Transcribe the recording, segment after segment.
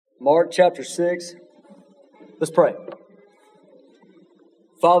Mark chapter 6. Let's pray.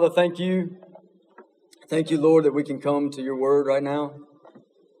 Father, thank you. Thank you, Lord, that we can come to your word right now.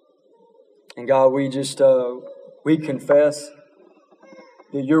 And God, we confess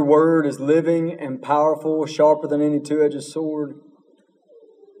that your word is living and powerful, sharper than any two-edged sword,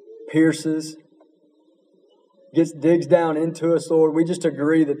 pierces, digs down into us, Lord. We just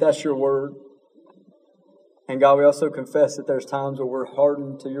agree that that's your word. And God, we also confess that there's times where we're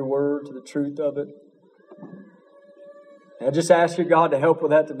hardened to your word, to the truth of it. And I just ask you, God, to help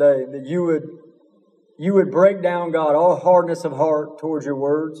with that today, that you would break down, God, all hardness of heart towards your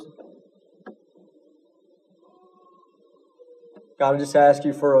words. God, I just ask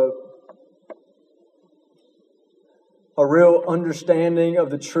you for a real understanding of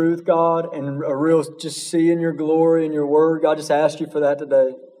the truth, God, and a real just seeing your glory in your word. God, just ask you for that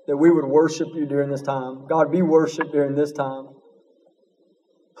today, that we would worship you during this time. God, be worshiped during this time.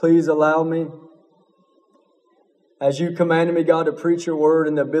 Please allow me, as you commanded me, God, to preach your word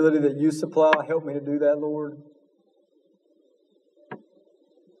and the ability that you supply, help me to do that, Lord.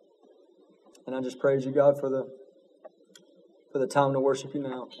 And I just praise you, God, for the time to worship you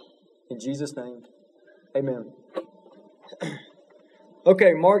now. In Jesus' name, amen.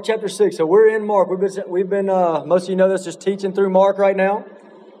 Okay, Mark chapter 6. So we're in Mark. We've been most of you know this, just teaching through Mark right now.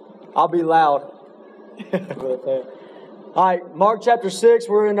 I'll be loud. All right, Mark chapter 6.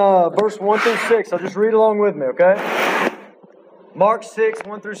 We're in verse 1 through 6. So just read along with me, okay? Mark 6,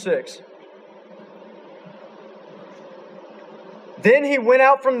 1 through 6. Then he went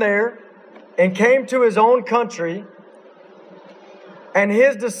out from there and came to his own country, and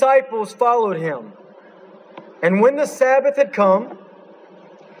his disciples followed him. And when the Sabbath had come,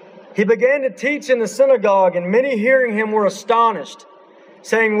 he began to teach in the synagogue, and many hearing him were astonished,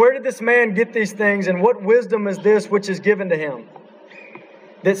 saying, "Where did this man get these things, and what wisdom is this which is given to him,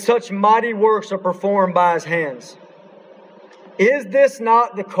 that such mighty works are performed by his hands? Is this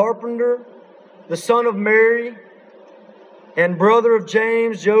not the carpenter, the son of Mary, and brother of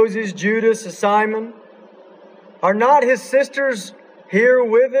James, Joses, Judas, and Simon? Are not his sisters here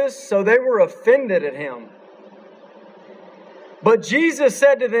with us?" So they were offended at him. But Jesus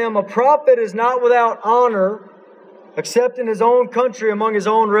said to them, "A prophet is not without honor, except in his own country, among his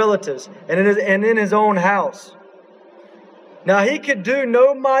own relatives, and in his own house." Now he could do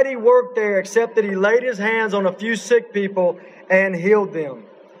no mighty work there, except that he laid his hands on a few sick people and healed them.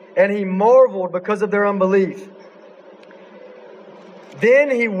 And he marveled because of their unbelief. Then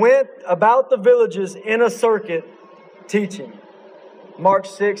he went about the villages in a circuit, teaching. Mark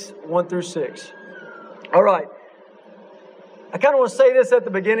 6, 1 through 6. All right. I kind of want to say this at the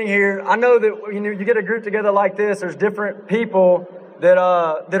beginning here. I know that when you get a group together like this, there's different people that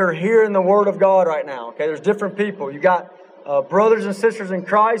are hearing the Word of God right now. Okay, there's different people. You got brothers and sisters in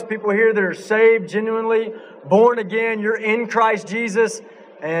Christ, people here that are saved, genuinely born again. You're in Christ Jesus,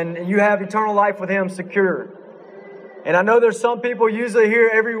 and you have eternal life with Him secured. And I know there's some people usually here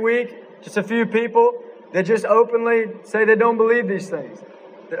every week, just a few people, that just openly say they don't believe these things,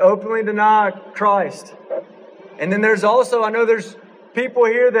 that openly deny Christ. And then there's also, I know there's people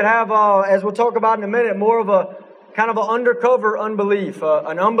here that have, as we'll talk about in a minute, more of a kind of an undercover unbelief.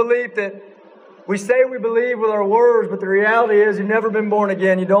 An unbelief that we say we believe with our words, but the reality is you've never been born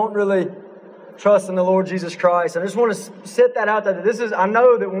again. You don't really trust in the Lord Jesus Christ. I just want to set that out there. I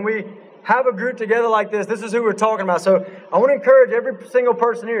know that when we have a group together like this is who we're talking about. So I want to encourage every single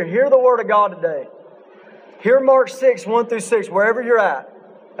person here, hear the Word of God today. Hear Mark 6, 1 through 6, wherever you're at,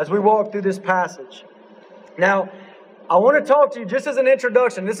 as we walk through this passage. Now, I want to talk to you just as an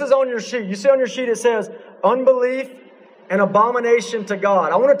introduction. This is on your sheet. You see on your sheet it says, unbelief and abomination to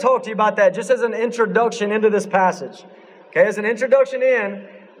God. I want to talk to you about that just as an introduction into this passage. Okay, as an introduction in,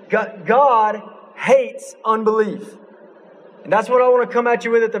 God hates unbelief. And that's what I want to come at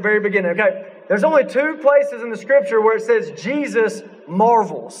you with at the very beginning. Okay, there's only two places in the Scripture where it says Jesus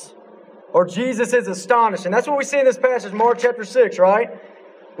marvels, or Jesus is astonished. And that's what we see in this passage, Mark chapter 6, right?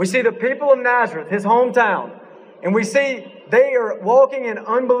 We see the people of Nazareth, his hometown, and we see they are walking in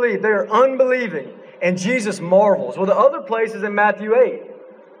unbelief. They are unbelieving, and Jesus marvels. Well, the other place is in Matthew 8.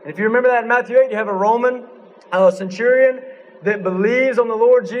 And if you remember that in Matthew 8, you have a Roman centurion that believes on the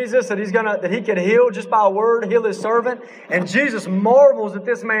Lord Jesus, that he could heal just by a word, heal his servant. And Jesus marvels at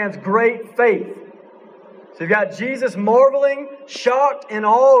this man's great faith. So you've got Jesus marveling, shocked, and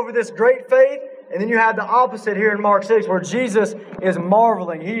awe over this great faith. And then you have the opposite here in Mark 6, where Jesus is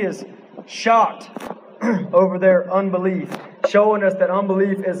marveling. He is shocked over their unbelief, showing us that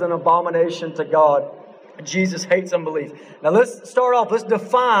unbelief is an abomination to God. Jesus hates unbelief. Now let's start off. Let's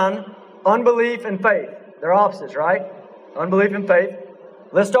define unbelief and faith. They're opposites, right? Unbelief and faith.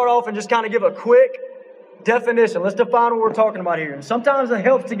 let's start off and just kind of give a quick definition. Let's define what we're talking about here. And sometimes it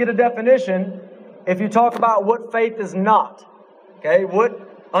helps to get a definition if you talk about what faith is not. Okay,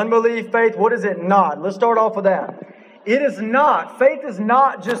 what unbelief, faith, what is it not? Let's start off with that. It is not, faith is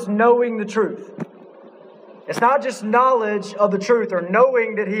not just knowing the truth. It's not just knowledge of the truth or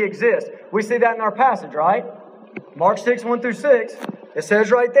knowing that He exists. We see that in our passage, right? Mark 6, 1 through 6. It says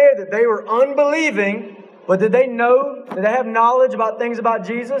right there that they were unbelieving, but did they know? Did they have knowledge about things about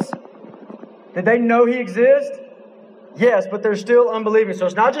Jesus? Did they know He exists? Yes, but they're still unbelieving. So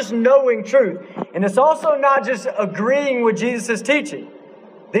it's not just knowing truth. And it's also not just agreeing with Jesus' teaching.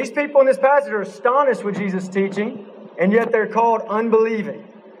 These people in this passage are astonished with Jesus' teaching, and yet they're called unbelieving.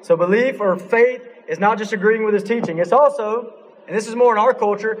 So belief or faith is not just agreeing with His teaching. It's also, and this is more in our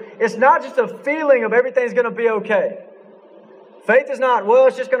culture, it's not just a feeling of everything's going to be okay. Faith is not, well,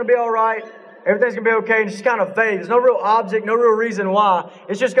 it's just going to be all right. Everything's going to be okay. It's just kind of vague. There's no real object, no real reason why.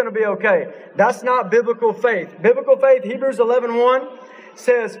 It's just going to be okay. That's not biblical faith. Biblical faith, Hebrews 11:1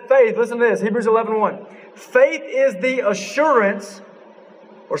 says faith. Listen to this, Hebrews 11:1. Faith is the assurance,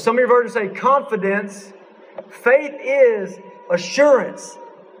 or some of your versions say confidence. Faith is assurance,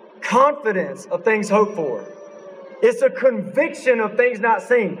 confidence of things hoped for. It's a conviction of things not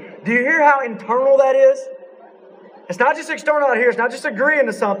seen. Do you hear how internal that is? It's not just external out here. It's not just agreeing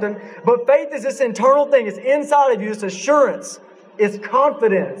to something. But faith is this internal thing. It's inside of you. It's assurance. It's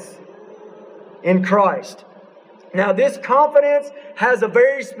confidence in Christ. Now, this confidence has a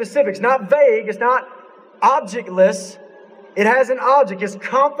very specific, it's not vague. It's not objectless. It has an object. It's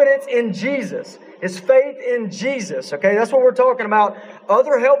confidence in Jesus. It's faith in Jesus. Okay, that's what we're talking about.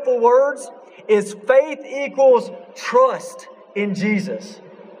 Other helpful words is faith equals trust in Jesus.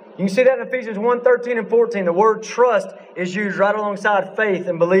 You can see that in Ephesians 1, 13 and 14. The word trust is used right alongside faith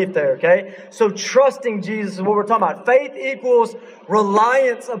and belief there, okay? So trusting Jesus is what we're talking about. Faith equals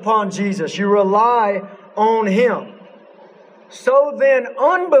reliance upon Jesus. You rely on Him. So then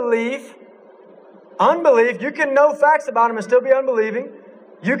unbelief, you can know facts about Him and still be unbelieving.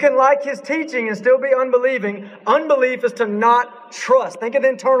 You can like His teaching and still be unbelieving. Unbelief is to not trust. Think of the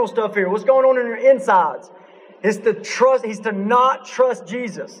internal stuff here. What's going on in your insides? It's to trust. He's to not trust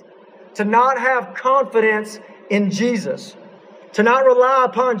Jesus. To not have confidence in Jesus. To not rely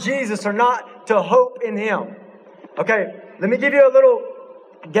upon Jesus or not to hope in Him. Okay, let me give you a little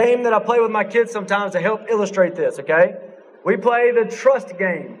game that I play with my kids sometimes to help illustrate this, okay? We play the trust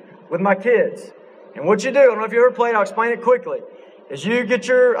game with my kids. And what you do, I don't know if you ever played, I'll explain it quickly. Is you get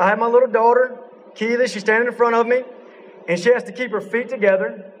I have my little daughter, Keely, she's standing in front of me, and she has to keep her feet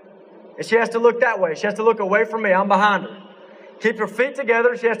together, and she has to look that way. She has to look away from me. I'm behind her. Keep her feet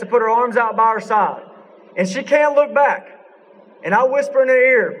together. She has to put her arms out by her side. And she can't look back. And I whisper in her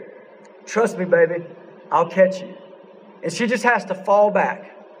ear, trust me, baby, I'll catch you. And she just has to fall back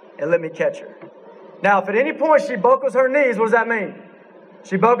and let me catch her. Now, if at any point she buckles her knees, what does that mean?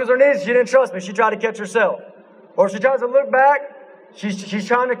 She buckles her knees, she didn't trust me. She tried to catch herself. Or if she tries to look back, she's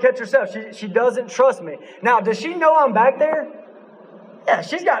trying to catch herself. She doesn't trust me. Now, does she know I'm back there? Yeah,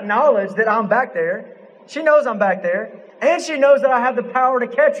 she's got knowledge that I'm back there. She knows I'm back there. And she knows that I have the power to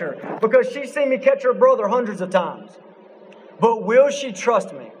catch her because she's seen me catch her brother hundreds of times. But will she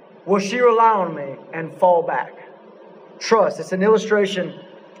trust me? Will she rely on me and fall back? Trust. It's an illustration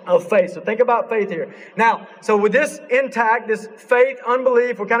of faith. So think about faith here. Now, so with this intact, this faith,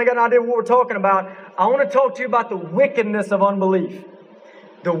 unbelief, we kind of got an idea of what we're talking about. I want to talk to you about the wickedness of unbelief.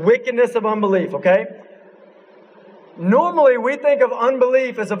 The wickedness of unbelief, okay? Normally, we think of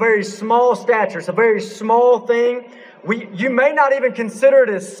unbelief as a very small stature. It's a very small thing. You may not even consider it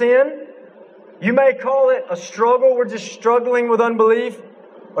as sin. You may call it a struggle. We're just struggling with unbelief.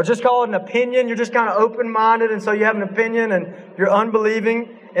 Or just call it an opinion. You're just kind of open-minded, and so you have an opinion and you're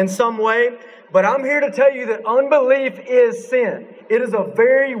unbelieving in some way. But I'm here to tell you that unbelief is sin. It is a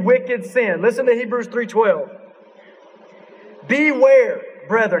very wicked sin. Listen to Hebrews 3:12. Beware,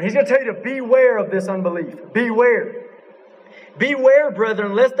 brethren. He's going to tell you to beware of this unbelief. Beware. Beware,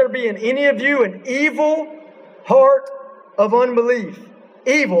 brethren, lest there be in any of you an evil heart of unbelief.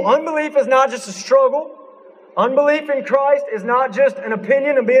 Evil. Unbelief is not just a struggle. Unbelief in Christ is not just an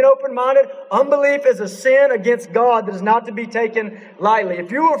opinion and being open-minded. Unbelief is a sin against God that is not to be taken lightly.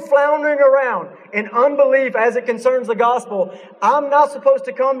 If you are floundering around in unbelief as it concerns the gospel, I'm not supposed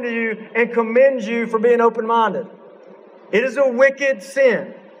to come to you and commend you for being open-minded. It is a wicked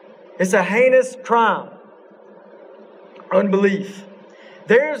sin. It's a heinous crime. Unbelief.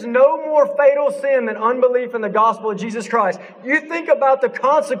 There is no more fatal sin than unbelief in the gospel of Jesus Christ. You think about the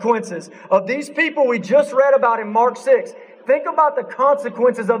consequences of these people we just read about in Mark 6. Think about the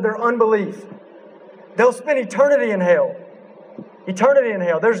consequences of their unbelief. They'll spend eternity in hell. Eternity in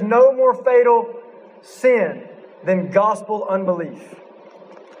hell. There's no more fatal sin than gospel unbelief.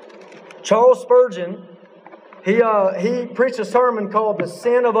 Charles Spurgeon, he preached a sermon called The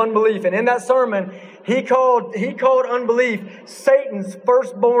Sin of Unbelief. And in that sermon, he called unbelief Satan's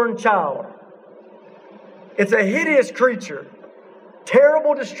firstborn child. It's a hideous creature.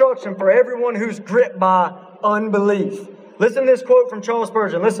 Terrible destruction for everyone who's gripped by unbelief. Listen to this quote from Charles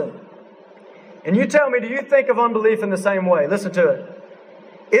Spurgeon. Listen. And you tell me, do you think of unbelief in the same way? Listen to it.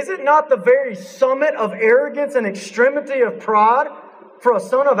 Is it not the very summit of arrogance and extremity of pride for a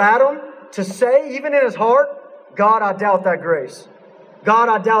son of Adam to say, even in his heart, God, I doubt that grace. God,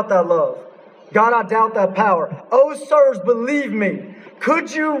 I doubt that love. God, I doubt that power. Oh, sirs, believe me.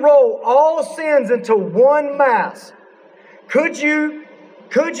 Could you roll all sins into one mass? Could you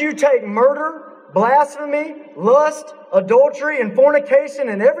take murder, blasphemy, lust, adultery, and fornication,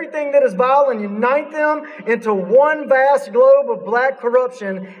 and everything that is vile, and unite them into one vast globe of black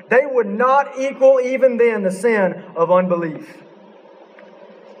corruption? They would not equal even then the sin of unbelief.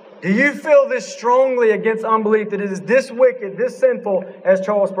 Do you feel this strongly against unbelief, that it is this wicked, this sinful, as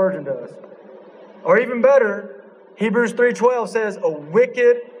Charles Spurgeon does? Or even better, Hebrews 3:12 says, a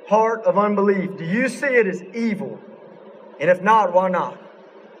wicked heart of unbelief. Do you see it as evil? And if not, why not?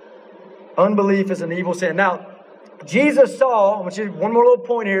 Unbelief is an evil sin. Now, Jesus saw, which is one more little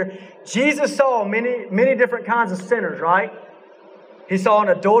point here, Jesus saw many different kinds of sinners, right? He saw an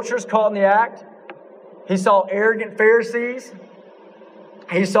adulteress caught in the act. He saw arrogant Pharisees.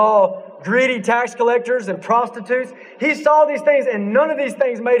 He saw greedy tax collectors and prostitutes. He saw these things, and none of these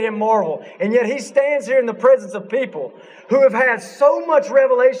things made him marvel. And yet he stands here in the presence of people who have had so much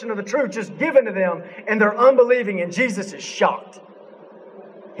revelation of the truth just given to them, and they're unbelieving, and Jesus is shocked.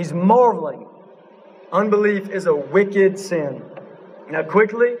 He's marveling. Unbelief is a wicked sin. Now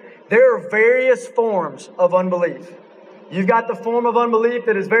quickly, there are various forms of unbelief. You've got the form of unbelief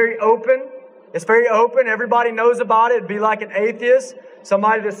that is very open. It's very open. Everybody knows about it. It'd be like an atheist.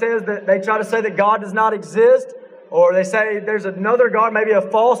 Somebody that says that they try to say that God does not exist, or they say there's another God, maybe a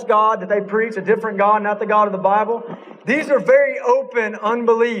false God that they preach, a different God, not the God of the Bible. These are very open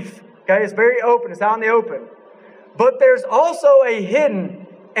unbelief. Okay, it's very open. It's out in the open. But there's also a hidden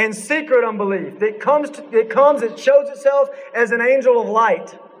and secret unbelief. It shows itself as an angel of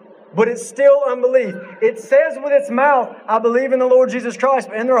light, but it's still unbelief. It says with its mouth, I believe in the Lord Jesus Christ,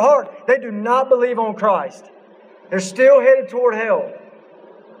 but in their heart, they do not believe on Christ. They're still headed toward hell.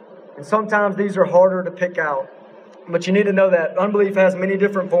 And sometimes these are harder to pick out. But you need to know that unbelief has many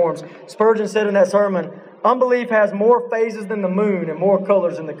different forms. Spurgeon said in that sermon, unbelief has more phases than the moon and more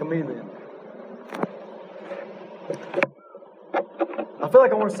colors than the chameleon. I feel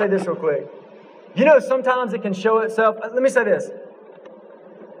like I want to say this real quick. You know, sometimes it can show itself. Let me say this.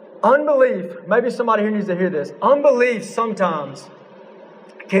 Unbelief, maybe somebody here needs to hear this. Unbelief sometimes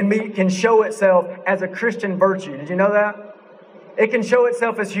can show itself as a Christian virtue. Did you know that? It can show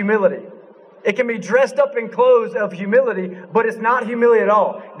itself as humility. It can be dressed up in clothes of humility, but it's not humility at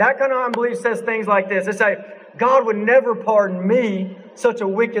all. That kind of unbelief says things like this. They say, God would never pardon me, such a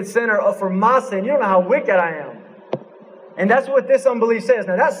wicked sinner, for my sin. You don't know how wicked I am. And that's what this unbelief says.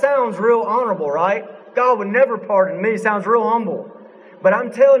 Now that sounds real honorable, right? God would never pardon me. Sounds real humble. But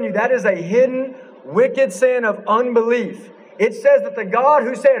I'm telling you, that is a hidden, wicked sin of unbelief. It says that the God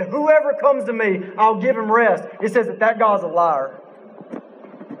who said, whoever comes to me, I'll give him rest. It says that God's a liar.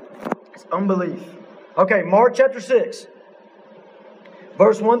 It's unbelief. Okay, Mark chapter 6,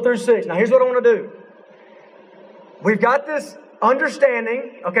 verse 1 through 6. Now here's what I want to do. We've got this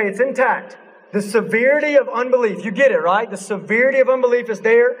understanding. Okay, it's intact. The severity of unbelief. You get it, right? The severity of unbelief is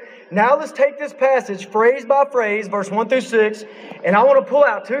there. Now let's take this passage phrase by phrase, verse 1 through 6, and I want to pull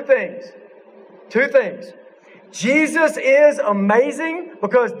out two things. Two things. Jesus is amazing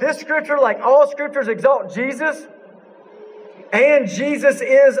because this scripture, like all scriptures, exalt Jesus. And Jesus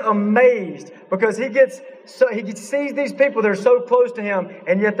is amazed because he sees these people that are so close to him,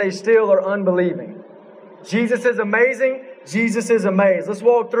 and yet they still are unbelieving. Jesus is amazing. Jesus is amazed. Let's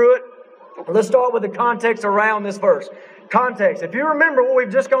walk through it. Let's start with the context around this verse. Context. If you remember what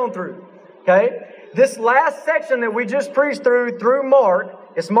we've just gone through, okay? This last section that we just preached through Mark,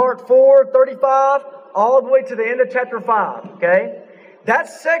 it's Mark 4:35 all the way to the end of chapter 5, okay? That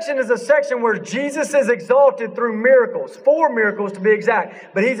section is a section where Jesus is exalted through miracles. 4 miracles to be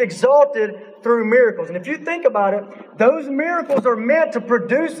exact. But he's exalted through miracles. And if you think about it, those miracles are meant to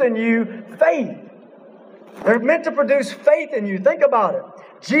produce in you faith. They're meant to produce faith in you. Think about it.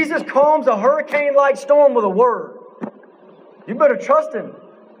 Jesus calms a hurricane-like storm with a word. You better trust him.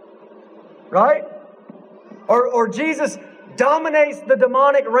 Right? Or Jesus dominates the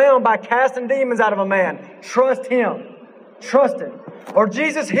demonic realm by casting demons out of a man. Trust him. trusting. Or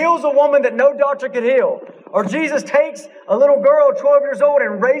Jesus heals a woman that no doctor could heal. Or Jesus takes a little girl, 12 years old,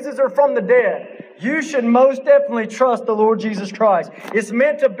 and raises her from the dead. You should most definitely trust the Lord Jesus Christ. It's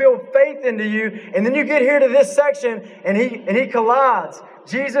meant to build faith into you. And then you get here to this section, and he collides.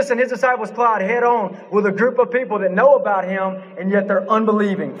 Jesus and His disciples collide head on with a group of people that know about Him, and yet they're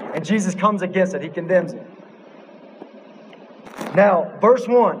unbelieving. And Jesus comes against it. He condemns it. Now, verse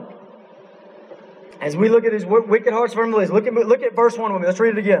 1. As we look at these wicked hearts of unbelief, look at verse 1 with me. Let's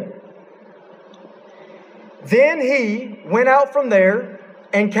read it again. Then He went out from there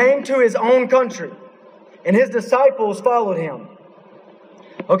and came to His own country, and His disciples followed Him.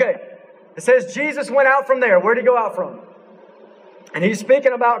 Okay, it says Jesus went out from there. Where did He go out from? And He's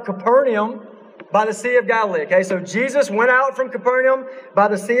speaking about Capernaum by the Sea of Galilee. Okay, so Jesus went out from Capernaum by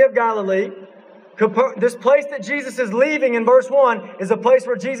the Sea of Galilee. This place that Jesus is leaving in verse 1 is a place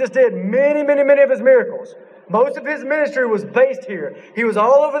where Jesus did many of His miracles. Most of His ministry was based here. He was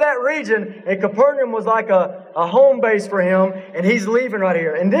all over that region, and Capernaum was like a home base for Him, and He's leaving right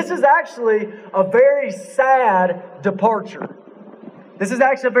here. And this is actually a very sad departure. This is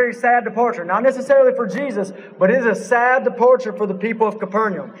actually a very sad departure. Not necessarily for Jesus, but it is a sad departure for the people of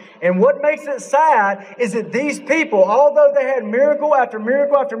Capernaum. And what makes it sad is that these people, although they had miracle after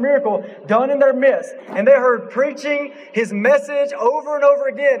miracle after miracle done in their midst, and they heard preaching His message over and over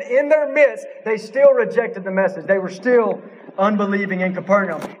again in their midst, they still rejected the message. They were still unbelieving in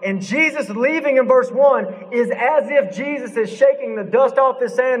Capernaum. And Jesus leaving in verse 1 is as if Jesus is shaking the dust off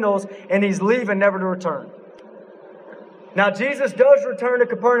His sandals and He's leaving never to return. Now, Jesus does return to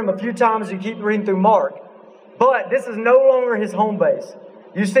Capernaum a few times as you keep reading through Mark. But this is no longer His home base.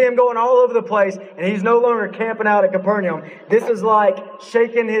 You see Him going all over the place, and He's no longer camping out at Capernaum. This is like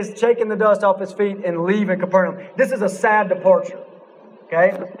shaking the dust off His feet and leaving Capernaum. This is a sad departure.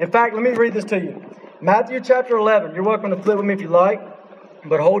 Okay? In fact, let me read this to you. Matthew chapter 11. You're welcome to flip with me if you like,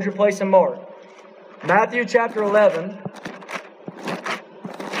 but hold your place in Mark. Matthew chapter 11.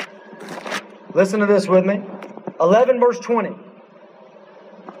 Listen to this with me. 11 verse 20.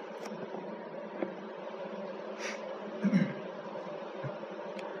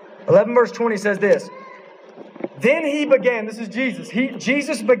 Verse 20 says this. Then He began, this is Jesus,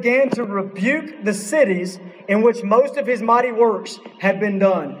 Jesus began to rebuke the cities in which most of His mighty works had been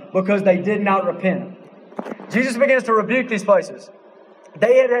done because they did not repent. Jesus begins to rebuke these places.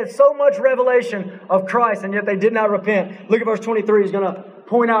 They had so much revelation of Christ, and yet they did not repent. Look at verse 23. He's going to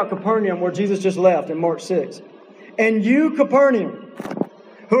point out Capernaum, where Jesus just left in Mark 6. And you, Capernaum,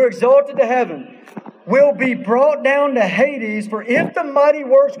 who are exalted to heaven, will be brought down to Hades. For if the mighty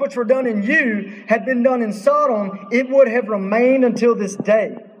works which were done in you had been done in Sodom, it would have remained until this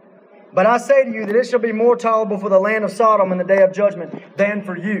day. But I say to you that it shall be more tolerable for the land of Sodom in the day of judgment than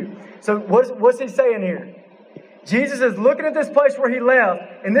for you. So what's He saying here? Jesus is looking at this place where He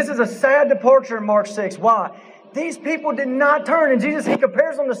left, and this is a sad departure in Mark 6. Why? These people did not turn, and Jesus, He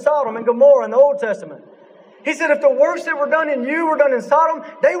compares them to Sodom and Gomorrah in the Old Testament. He said, if the works that were done in you were done in Sodom,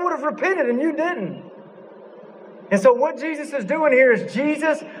 they would have repented and you didn't. And so what Jesus is doing here is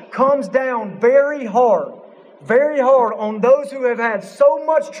Jesus comes down very hard on those who have had so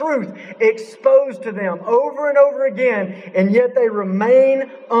much truth exposed to them over and over again, and yet they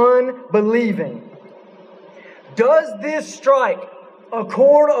remain unbelieving. Does this strike a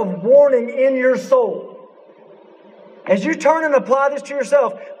chord of warning in your soul? As you turn and apply this to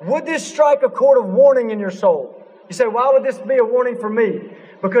yourself, would this strike a chord of warning in your soul? You say, why would this be a warning for me?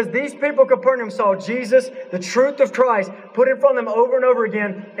 Because these people of Capernaum saw Jesus, the truth of Christ, put in front of them over and over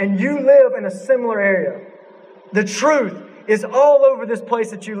again, and you live in a similar area. The truth is all over this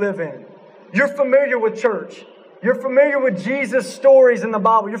place that you live in. You're familiar with church. You're familiar with Jesus' stories in the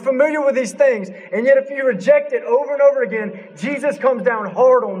Bible. You're familiar with these things. And yet if you reject it over and over again, Jesus comes down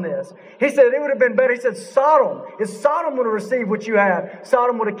hard on this. He said it would have been better. He said Sodom. If Sodom would have received what you had,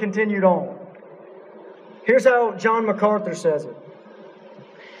 Sodom would have continued on. Here's how John MacArthur says it.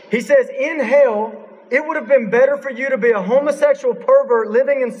 He says, in hell, it would have been better for you to be a homosexual pervert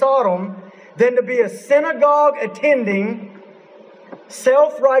living in Sodom than to be a synagogue attending,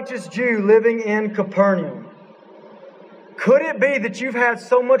 self-righteous Jew living in Capernaum. Could it be that you've had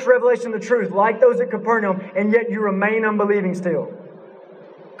so much revelation of the truth, like those at Capernaum, and yet you remain unbelieving still?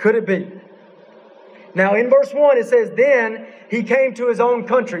 Could it be? Now, in verse 1, it says, then He came to His own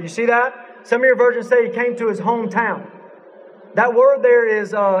country. You see that? Some of your versions say He came to His hometown. That word there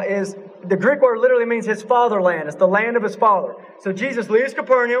is the Greek word literally means His fatherland. It's the land of His father. So Jesus leaves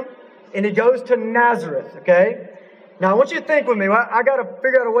Capernaum, and He goes to Nazareth, okay? Now, I want you to think with me. I got to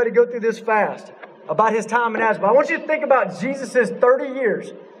figure out a way to go through this fast about His time in Nazareth. I want you to think about Jesus' 30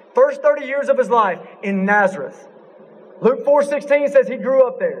 years, first 30 years of His life in Nazareth. Luke 4:16 says he grew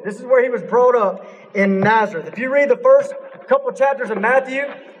up there. This is where he was brought up, in Nazareth. If you read the first couple chapters of Matthew,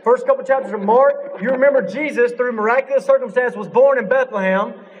 first couple chapters of Mark, you remember Jesus, through miraculous circumstance, was born in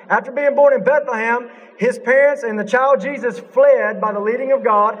Bethlehem. After being born in Bethlehem, his parents and the child Jesus fled by the leading of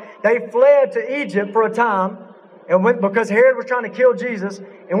God. They fled to Egypt for a time, and because Herod was trying to kill Jesus.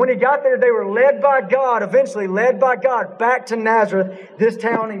 And when he got there, they were led by God, eventually led by God, back to Nazareth, this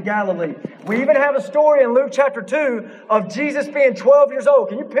town in Galilee. We even have a story in Luke chapter 2 of Jesus being 12 years old.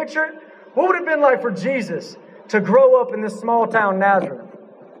 Can you picture it? What would it have been like for Jesus to grow up in this small town, Nazareth?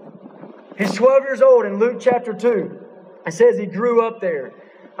 He's 12 years old in Luke chapter 2. It says he grew up there.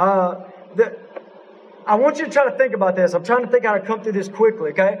 I want you to try to think about this. I'm trying to think how to come through this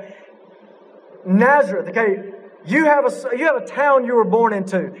quickly, okay? Nazareth, okay? You have a town you were born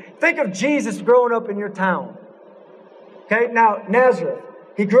into. Think of Jesus growing up in your town. Okay, now Nazareth.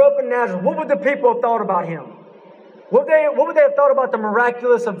 He grew up in Nazareth. What would the people have thought about him? What would they have thought about the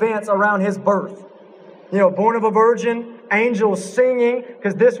miraculous events around his birth? You know, born of a virgin, angels singing,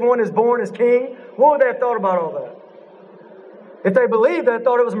 because this one is born as king. What would they have thought about all that? If they believed, they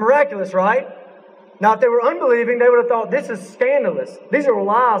thought it was miraculous, right? Now, if they were unbelieving, they would have thought, this is scandalous. These are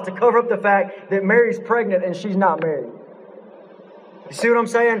lies to cover up the fact that Mary's pregnant and she's not married. You see what I'm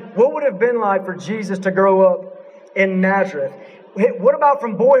saying? What would it have been like for Jesus to grow up in Nazareth? What about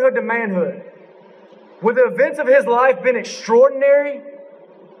from boyhood to manhood? Would the events of his life been extraordinary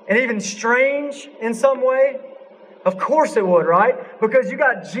and even strange in some way? Of course it would, right? Because you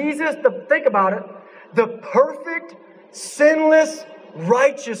got Jesus, think about it, the perfect, sinless,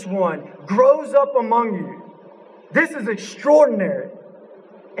 righteous one grows up among you. This is extraordinary.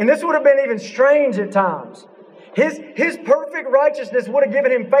 And this would have been even strange at times. His perfect righteousness would have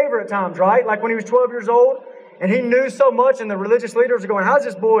given him favor at times, right? Like when he was 12 years old and he knew so much and the religious leaders are going, how does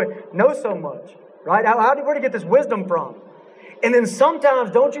this boy know so much? Right? Where did he get this wisdom from? And then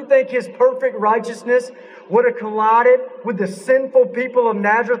sometimes, don't you think his perfect righteousness would have collided with the sinful people of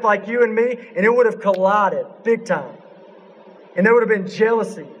Nazareth like you and me? And it would have collided big time. And there would have been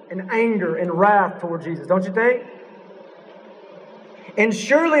jealousy and anger and wrath toward Jesus, don't you think? And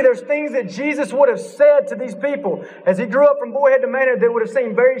surely there's things that Jesus would have said to these people as he grew up from boyhood to manhood that would have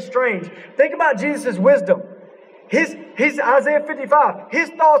seemed very strange. Think about Jesus' wisdom. His Isaiah 55. His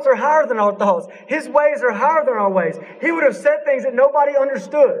thoughts are higher than our thoughts. His ways are higher than our ways. He would have said things that nobody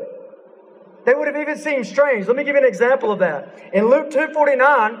understood. They would have even seemed strange. Let me give you an example of that. In Luke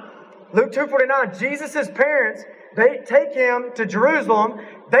 2:49, Jesus' parents, they take him to Jerusalem.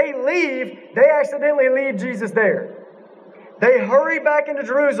 They accidentally leave Jesus there. They hurry back into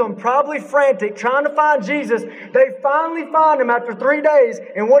Jerusalem, probably frantic, trying to find Jesus. They finally find him after 3 days.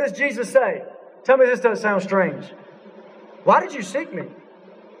 And what does Jesus say? Tell me this doesn't sound strange. Why did you seek me?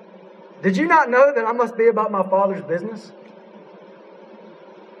 Did you not know that I must be about my Father's business?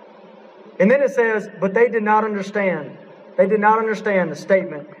 And then it says, but they did not understand. They did not understand the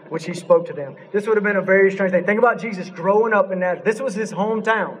statement which he spoke to them. This would have been a very strange thing. Think about Jesus growing up in Nazareth. This was his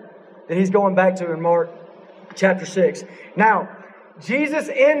hometown that he's going back to in Mark chapter 6. Now, Jesus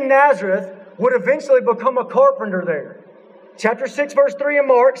in Nazareth would eventually become a carpenter there. Chapter 6, verse 3 in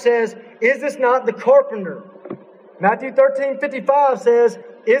Mark says, is this not the carpenter? Matthew 13:55 says,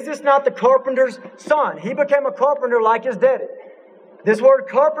 is this not the carpenter's son? He became a carpenter like his daddy. This word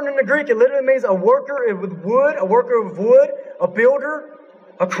carpenter in the Greek, it literally means a worker with wood, a builder,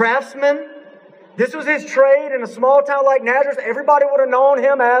 a craftsman. This was his trade in a small town like Nazareth. Everybody would have known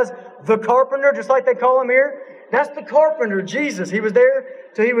him as the carpenter, just like they call him here. That's the carpenter, Jesus. He was there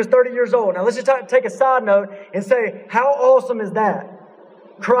till he was 30 years old. Now let's just take a side note and say, how awesome is that?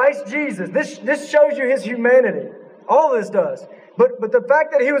 Christ Jesus. This shows you his humanity. All this does. But the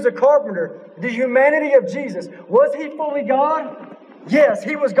fact that he was a carpenter, the humanity of Jesus, was he fully God? Yes,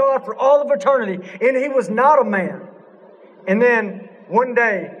 he was God for all of eternity, and he was not a man. And then one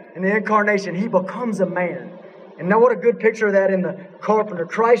day in the incarnation, he becomes a man. And now what a good picture of that in the carpenter.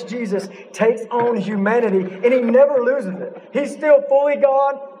 Christ Jesus takes on humanity, and he never loses it. He's still fully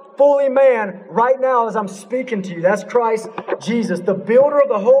God, fully man right now as I'm speaking to you. That's Christ Jesus. The builder of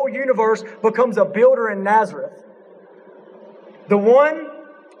the whole universe becomes a builder in Nazareth. The one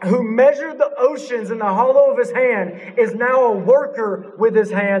who measured the oceans in the hollow of his hand is now a worker with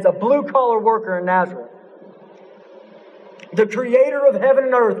his hands, a blue-collar worker in Nazareth. The creator of heaven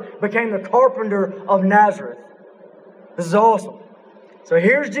and earth became the carpenter of Nazareth. This is awesome. So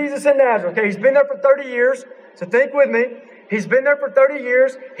here's Jesus in Nazareth. Okay, he's been there for 30 years. So think with me. He's been there for 30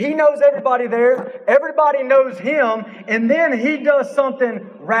 years. He knows everybody there. Everybody knows him. And then he does something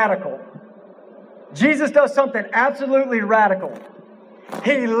radical. Jesus does something absolutely radical.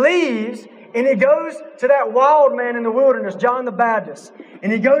 He leaves And he goes to that wild man in the wilderness, John the Baptist.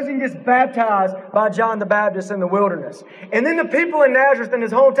 And he goes and gets baptized by John the Baptist in the wilderness. And then the people in Nazareth, in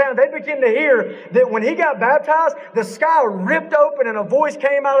his hometown, they begin to hear that when he got baptized, the sky ripped open and a voice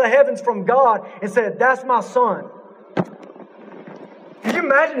came out of the heavens from God and said, "That's my son." Can you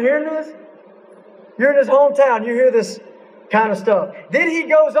imagine hearing this? You're in his hometown, you hear this kind of stuff. Then he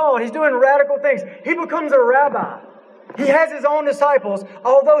goes on, he's doing radical things. He becomes a rabbi. He has his own disciples,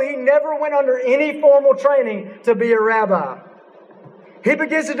 although he never went under any formal training to be a rabbi. He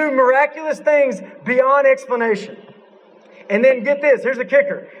begins to do miraculous things beyond explanation. And then get this, here's the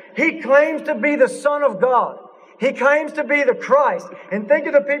kicker. He claims to be the Son of God. He claims to be the Christ. And think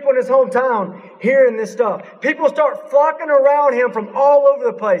of the people in his hometown hearing this stuff. People start flocking around him from all over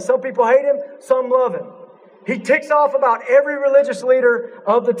the place. Some people hate him, some love him. He ticks off about every religious leader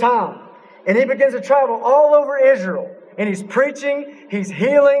of the time. And he begins to travel all over Israel. And he's preaching, he's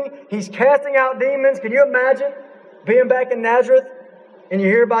healing, he's casting out demons. Can you imagine being back in Nazareth and you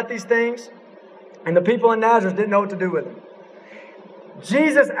hear about these things? And the people in Nazareth didn't know what to do with him.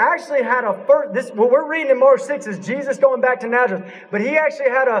 Jesus actually had what we're reading in Mark 6 is Jesus going back to Nazareth. But he actually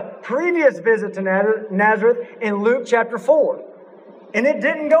had a previous visit to Nazareth in Luke chapter 4. And it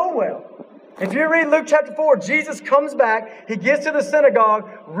didn't go well. If you read Luke chapter 4, Jesus comes back, he gets to the synagogue,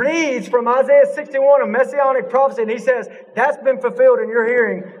 reads from Isaiah 61, a messianic prophecy, and he says, "That's been fulfilled in your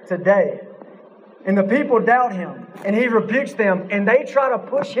hearing today." And the people doubt him, and he rebukes them, and they try to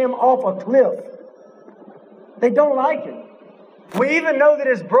push him off a cliff. They don't like it. We even know that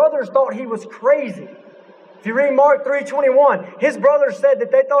his brothers thought he was crazy. If you read Mark 3:21, his brothers said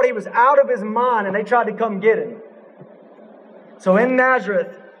that they thought he was out of his mind, and they tried to come get him. So in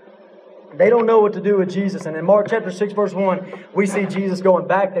Nazareth, they don't know what to do with Jesus. And in Mark chapter 6, verse 1, we see Jesus going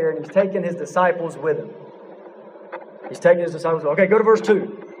back there and he's taking his disciples with him. He's taking his disciples with him. Okay, go to verse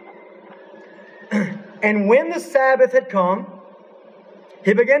 2. And when the Sabbath had come,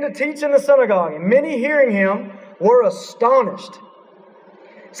 he began to teach in the synagogue. And many hearing him were astonished,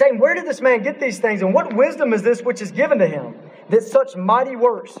 saying, "Where did this man get these things? And what wisdom is this which is given to him, that such mighty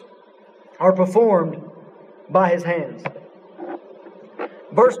works are performed by his hands?"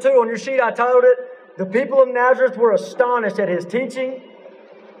 Verse 2 on your sheet, I titled it, "The people of Nazareth were astonished at his teaching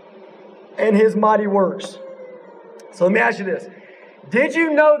and his mighty works." So let me ask you this. Did you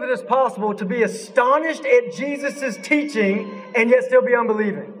know that it's possible to be astonished at Jesus' teaching and yet still be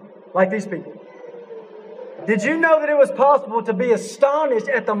unbelieving, like these people? Did you know that it was possible to be astonished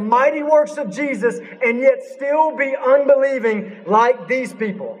at the mighty works of Jesus and yet still be unbelieving like these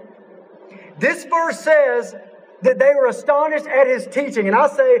people? This verse says that they were astonished at his teaching. And I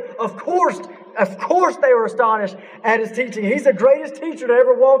say, of course they were astonished at his teaching. He's the greatest teacher to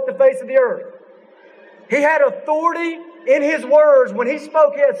ever walk the face of the earth. He had authority in his words. When he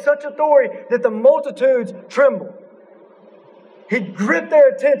spoke, he had such authority that the multitudes trembled. He gripped their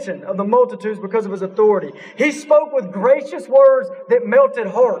attention of the multitudes because of his authority. He spoke with gracious words that melted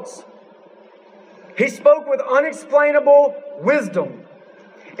hearts. He spoke with unexplainable wisdom.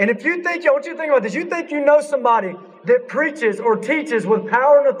 And if you think, I want you to think about this, you think you know somebody that preaches or teaches with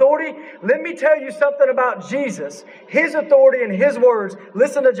power and authority, let me tell you something about Jesus, his authority and his words.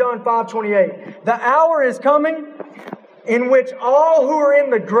 Listen to John 5:28. "The hour is coming in which all who are in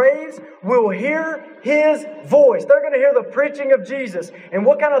the graves will hear his voice." They're going to hear the preaching of Jesus. And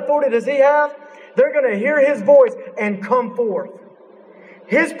what kind of authority does he have? They're going to hear his voice and come forth.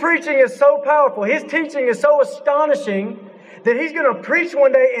 His preaching is so powerful. His teaching is so astonishing that he's going to preach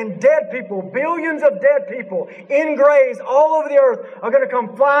one day and dead people, billions of dead people in graves all over the earth are going to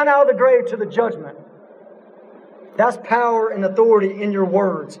come flying out of the grave to the judgment. That's power and authority in your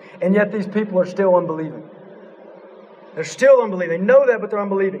words. And yet these people are still unbelieving. They're still unbelieving. They know that, but they're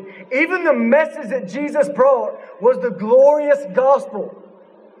unbelieving. Even the message that Jesus brought was the glorious gospel.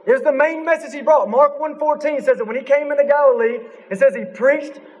 It was the main message he brought. Mark 1:14 says that when he came into Galilee, it says he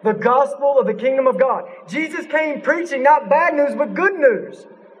preached the gospel of the kingdom of God. Jesus came preaching not bad news, but good news.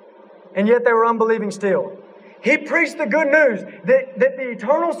 And yet they were unbelieving still. He preached the good news that the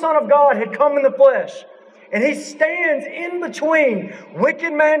eternal Son of God had come in the flesh. And he stands in between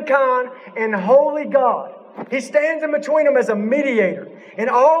wicked mankind and holy God. He stands in between them as a mediator. And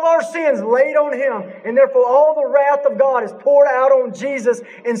all our sins laid on him. And therefore all the wrath of God is poured out on Jesus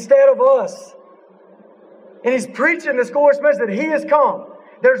instead of us. And he's preaching this glorious message that he has come.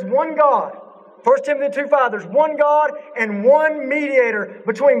 There's one God. 1 Timothy 2:5, there's one God and one mediator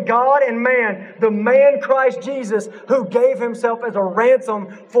between God and man. The man Christ Jesus, who gave himself as a ransom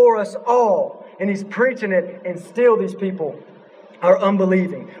for us all. And he's preaching it, and still these people are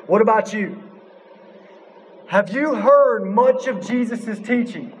unbelieving. What about you? Have you heard much of Jesus'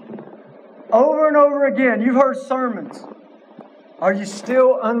 teaching? Over and over again, you've heard sermons. Are you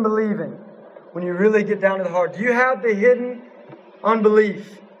still unbelieving when you really get down to the heart? Do you have the hidden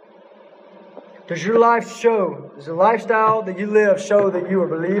unbelief? Does your life show, does the lifestyle that you live show that you are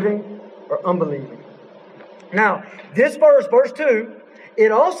believing or unbelieving? Now, this verse, verse 2,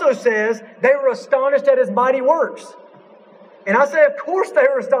 it also says they were astonished at His mighty works. And I say, of course they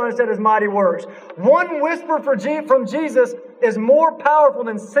were astonished at His mighty works. One whisper from Jesus is more powerful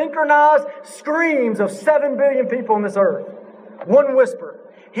than synchronized screams of 7 billion people on this earth. One whisper.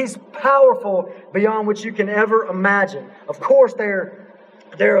 He's powerful beyond what you can ever imagine. Of course they're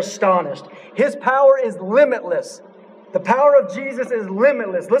astonished. His power is limitless. The power of Jesus is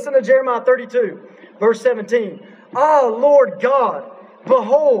limitless. Listen to Jeremiah 32, verse 17. Ah, Lord God,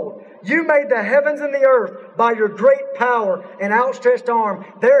 behold, you made the heavens and the earth by your great power and outstretched arm.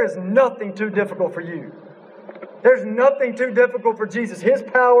 There is nothing too difficult for you. There's nothing too difficult for Jesus. His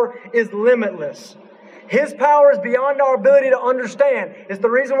power is limitless. His power is beyond our ability to understand. It's the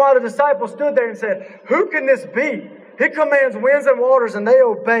reason why the disciples stood there and said, who can this be? He commands winds and waters and they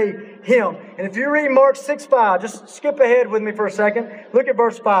obey Him. And if you read Mark 6:5, just skip ahead with me for a second. Look at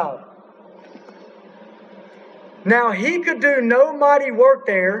verse 5. Now He could do no mighty work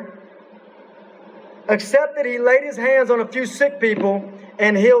there, except that He laid His hands on a few sick people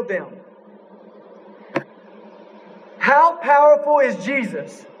and healed them. How powerful is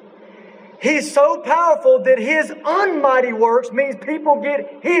Jesus? He's so powerful that His unmighty works means people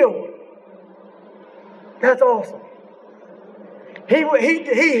get healed. That's awesome. He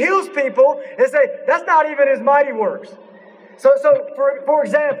heals people and say, that's not even His mighty works. So for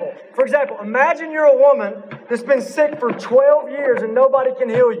example, imagine you're a woman that's been sick for 12 years and nobody can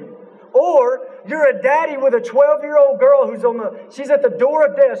heal you. Or you're a daddy with a 12-year-old girl she's at the door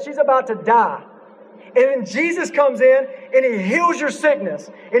of death. She's about to die. And then Jesus comes in and He heals your sickness.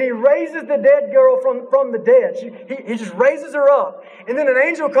 And He raises the dead girl from the dead. He just raises her up. And then an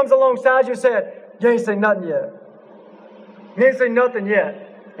angel comes alongside you and said, you ain't seen nothing yet. You ain't seen nothing yet.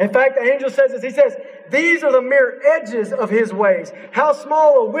 In fact, the angel says this. He says, these are the mere edges of His ways. How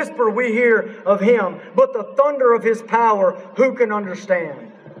small a whisper we hear of Him. But the thunder of His power, who can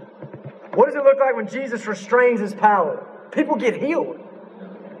understand? What does it look like when Jesus restrains His power? People get healed.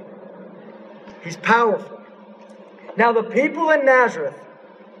 He's powerful. Now the people in Nazareth,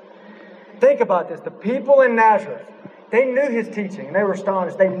 think about this. The people in Nazareth, they knew His teaching and they were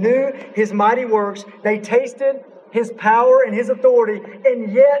astonished. They knew His mighty works. They tasted His power and His authority,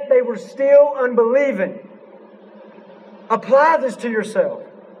 and yet they were still unbelieving. Apply this to yourself.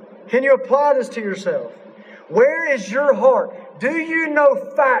 Can you apply this to yourself? Where is your heart? Do you know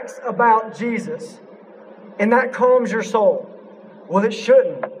facts about Jesus? And that calms your soul. Well, it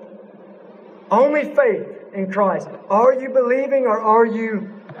shouldn't. Only faith in Christ. Are you believing or are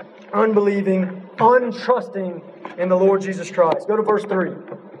you unbelieving, untrusting in the Lord Jesus Christ? Go to verse 3.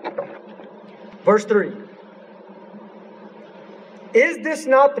 Verse 3. Is this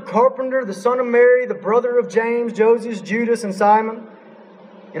not the carpenter, the son of Mary, the brother of James, Joseph, Judas, and Simon?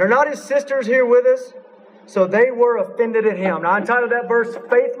 And are not his sisters here with us? So they were offended at Him. Now I entitled that verse,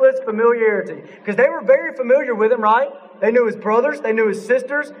 Faithless Familiarity. Because they were very familiar with Him, right? They knew His brothers. They knew His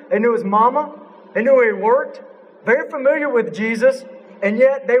sisters. They knew His mama. They knew where He worked. Very familiar with Jesus. And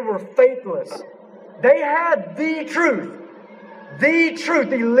yet they were faithless. They had the truth.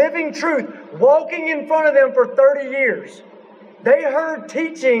 The living truth, walking in front of them for 30 years. They heard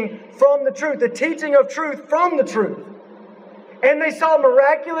teaching from the truth, the teaching of truth from the truth. And they saw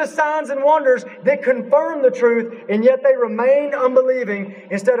miraculous signs and wonders that confirmed the truth, and yet they remained unbelieving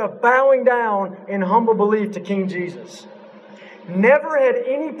instead of bowing down in humble belief to King Jesus. Never had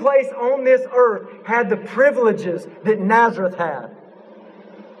any place on this earth had the privileges that Nazareth had.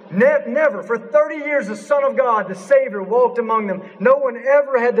 Never. For 30 years, the Son of God, the Savior, walked among them. No one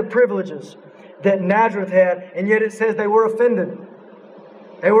ever had the privileges that Nazareth had, and yet it says they were offended.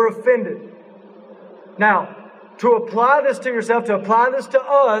 They were offended. Now, to apply this to yourself, to apply this to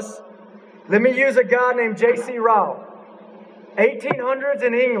us, let me use a guy named J.C. Ryle, 1800s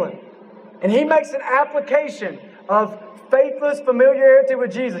in England. And he makes an application of faithless familiarity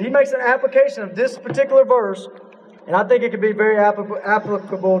with Jesus. He makes an application of this particular verse, and I think it could be very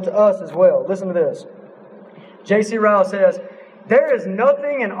applicable to us as well. Listen to this. J.C. Ryle says, there is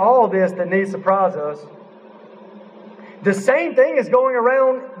nothing in all this that needs to surprise us. The same thing is going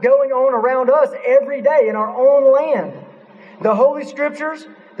on around us every day in our own land. The Holy Scriptures,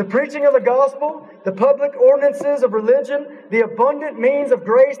 the preaching of the gospel, the public ordinances of religion, the abundant means of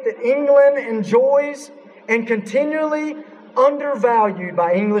grace that England enjoys and continually undervalued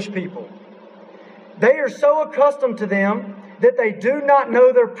by English people. They are so accustomed to them that they do not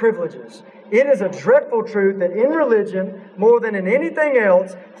know their privileges. It is a dreadful truth that in religion, more than in anything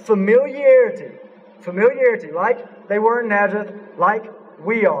else, familiarity, like they were in Nazareth, like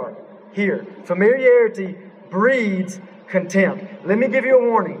we are here. Familiarity breeds contempt. Let me give you a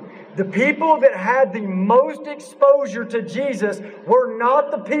warning. The people that had the most exposure to Jesus were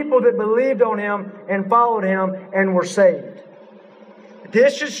not the people that believed on Him and followed Him and were saved.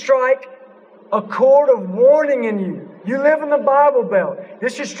 This should strike a chord of warning in you. You live in the Bible Belt.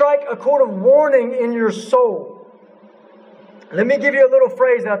 This should strike a chord of warning in your soul. Let me give you a little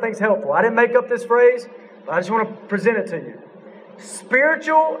phrase that I think is helpful. I didn't make up this phrase, but I just want to present it to you.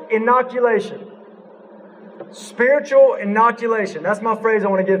 Spiritual inoculation. Spiritual inoculation. That's my phrase I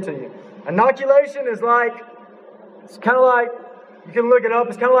want to give to you. Inoculation is it's kind of like, you can look it up,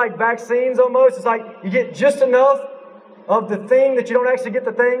 it's kind of like vaccines almost. It's like you get just enough of the thing that you don't actually get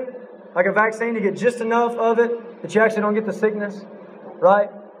the thing. Like a vaccine, you get just enough of it that you actually don't get the sickness. Right?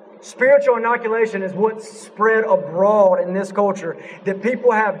 Spiritual inoculation is what's spread abroad in this culture. That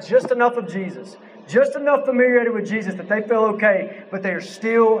people have just enough of Jesus. Just enough familiarity with Jesus that they feel okay, but they are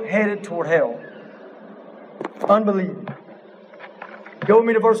still headed toward hell. Unbelieving. Go with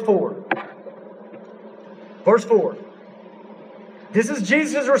me to verse 4. Verse 4. This is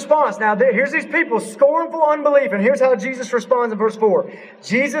Jesus' response. Now, here's these people, scornful unbelief, and here's how Jesus responds in verse 4.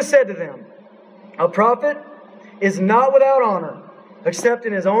 Jesus said to them, a prophet is not without honor, except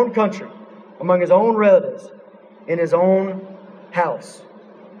in his own country, among his own relatives, in his own house.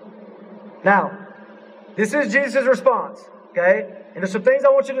 Now, this is Jesus' response, okay? And there's some things I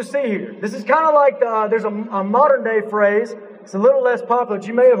want you to see here. This is kind of like, there's a modern day phrase. It's a little less popular, but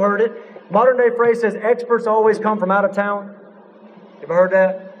you may have heard it. Modern day phrase says, experts always come from out of town. You ever heard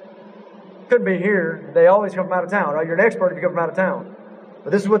that? Couldn't be here. They always come from out of town, right? You're an expert if you come from out of town.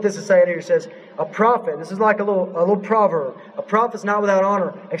 But this is what this is saying here. It says, a prophet, this is like a little proverb. A prophet's not without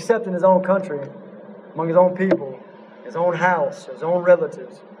honor, except in his own country, among his own people, his own house, his own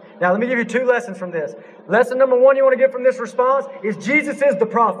relatives. Now, let me give you two lessons from this. Lesson number one you want to get from this response is Jesus is the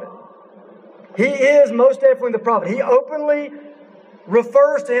prophet. He is most definitely the prophet. He openly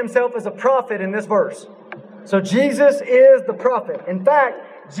refers to himself as a prophet in this verse. So Jesus is the prophet. In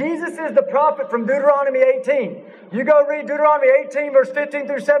fact, Jesus is the prophet from Deuteronomy 18. You go read Deuteronomy 18, verse 15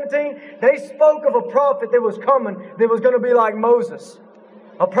 through 17. They spoke of a prophet that was coming that was going to be like Moses.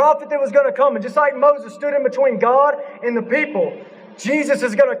 A prophet that was going to come. And just like Moses stood in between God and the people, Jesus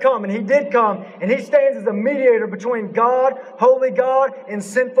is going to come, and He did come, and He stands as a mediator between God, holy God, and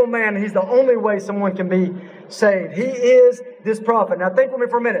sinful man. And He's the only way someone can be saved. He is this prophet. Now think with me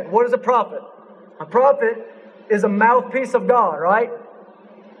for a minute. What is a prophet? A prophet is a mouthpiece of God, right?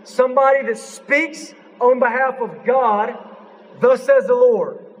 Somebody that speaks on behalf of God, thus says the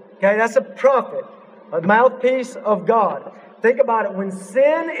Lord. Okay, that's a prophet, a mouthpiece of God. Think about it. When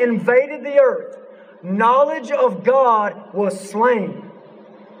sin invaded the earth, knowledge of God was slain.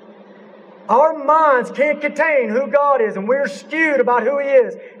 Our minds can't contain who God is, and we're skewed about who He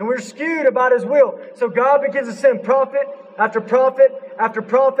is, and we're skewed about His will. So God begins to send prophet after prophet after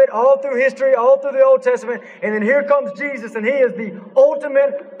prophet all through history, all through the Old Testament, and then here comes Jesus, and He is the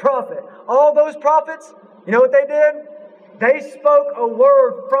ultimate prophet. All those prophets, you know what they did? They spoke a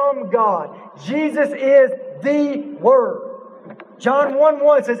word from God. Jesus is the Word. John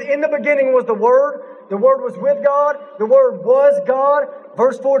 1:1 says, in the beginning was the Word. The Word was with God. The Word was God.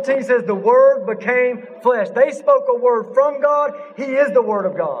 Verse 14 says, the Word became flesh. They spoke a word from God. He is the Word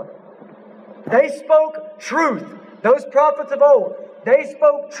of God. They spoke truth. Those prophets of old, they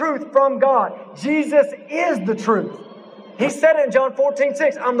spoke truth from God. Jesus is the truth. He said it in John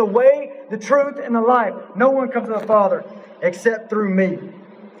 14:6, I'm the way, the truth, and the life. No one comes to the Father except through me.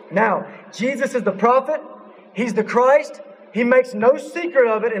 Now, Jesus is the prophet. He's the Christ. He makes no secret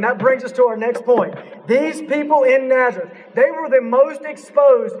of it, and that brings us to our next point. These people in Nazareth, they were the most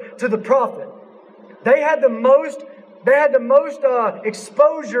exposed to the prophet. They had the most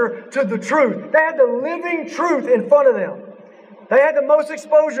exposure to the truth. They had the living truth in front of them. They had the most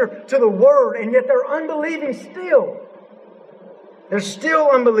exposure to the Word, and yet they're unbelieving still. They're still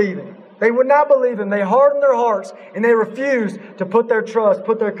unbelieving. They would not believe Him. They hardened their hearts, and they refused to put their trust,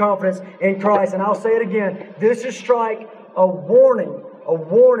 put their confidence in Christ. And I'll say it again. This should strike a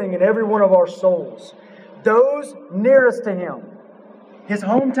warning in every one of our souls. Those nearest to Him, His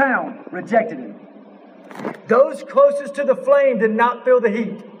hometown, rejected Him. Those closest to the flame did not feel the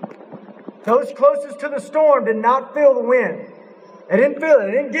heat. Those closest to the storm did not feel the wind. They didn't feel it.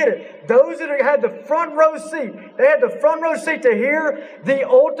 They didn't get it. Those that had the front row seat, they had the front row seat to hear the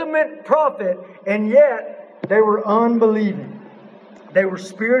ultimate prophet, and yet they were unbelieving. They were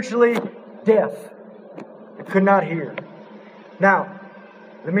spiritually deaf. They could not hear. Now,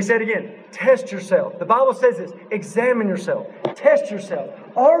 let me say it again. test yourself. The Bible says this, examine yourself, test yourself.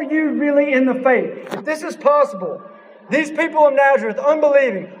 Are you really in the faith? If this is possible, these people of Nazareth,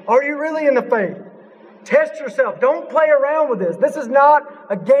 unbelieving, are you really in the faith? Test yourself. Don't play around with this. This is not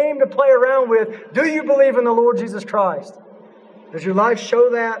a game to play around with. Do you believe in the Lord Jesus Christ? Does your life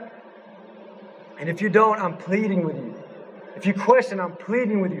show that? And if you don't, I'm pleading with you. If you question, I'm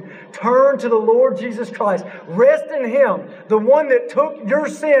pleading with you. Turn to the Lord Jesus Christ. Rest in Him, the one that took your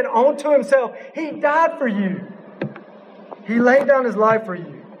sin onto Himself. He died for you. He laid down His life for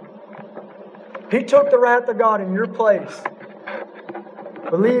you. He took the wrath of God in your place.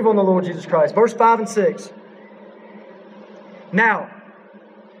 Believe on the Lord Jesus Christ. Verse 5 and 6. Now,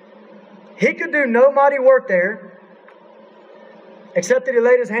 He could do no mighty work there, except that He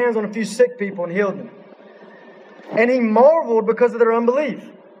laid His hands on a few sick people and healed them. And He marveled because of their unbelief.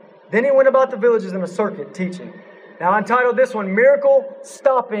 Then He went about the villages in a circuit teaching. Now I entitled this one, Miracle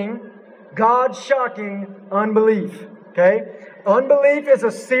Stopping, God Shocking Unbelief. Okay? Unbelief is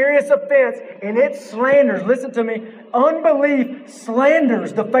a serious offense and it slanders, listen to me, unbelief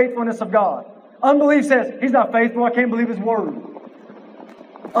slanders the faithfulness of God. Unbelief says, He's not faithful, I can't believe His word.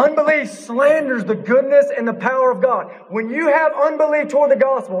 Unbelief slanders the goodness and the power of God. When you have unbelief toward the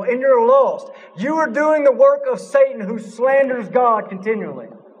gospel and you're lost, you are doing the work of Satan who slanders God continually.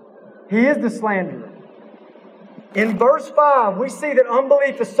 He is the slanderer. In verse 5, we see that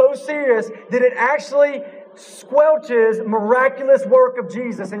unbelief is so serious that it actually squelches miraculous work of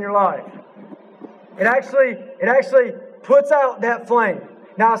Jesus in your life. It actually puts out that flame.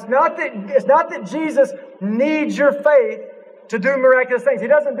 Now, it's not that Jesus needs your faith to do miraculous things. He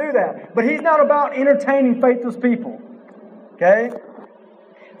doesn't do that. But He's not about entertaining faithless people. Okay?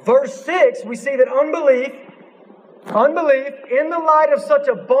 Verse 6, we see that unbelief in the light of such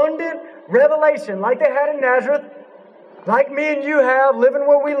abundant revelation, like they had in Nazareth, like me and you have, living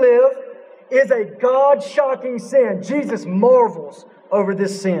where we live, is a God-shocking sin. Jesus marvels over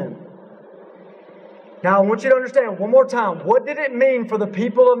this sin. Now, I want you to understand one more time, what did it mean for the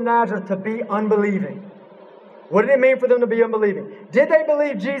people of Nazareth to be unbelieving? What did it mean for them to be unbelieving? Did they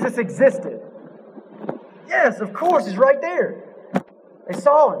believe Jesus existed? Yes, of course, He's right there. They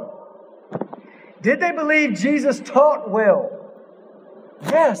saw Him. Did they believe Jesus taught well?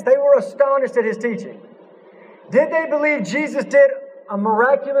 Yes, they were astonished at His teaching. Did they believe Jesus did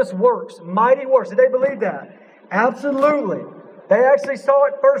miraculous works, mighty works? Did they believe that? Absolutely. They actually saw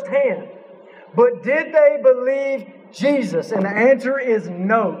it firsthand. But did they believe Jesus? And the answer is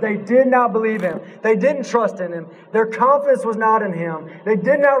no. They did not believe Him. They didn't trust in Him. Their confidence was not in Him. They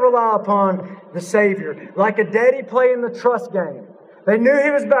did not rely upon the Savior. Like a daddy playing the trust game. They knew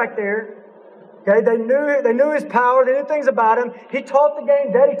He was back there. Okay, they knew His power. They knew things about Him. He taught the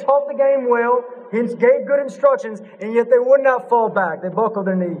game. Daddy taught the game well. He gave good instructions, and yet they would not fall back. They buckled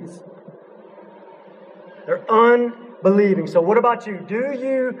their knees. They're unbelieving. So what about you? Do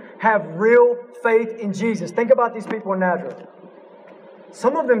you have real faith in Jesus? Think about these people in Nazareth.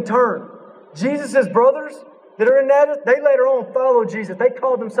 Some of them turned. Jesus' brothers that are in Nazareth, they later on followed Jesus. They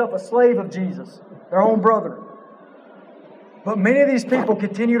called themselves a slave of Jesus, their own brother. But many of these people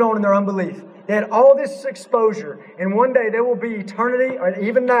continued on in their unbelief. They had all this exposure, and one day there will be eternity, or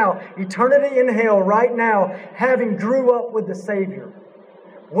even now, eternity in hell right now, having grew up with the Savior.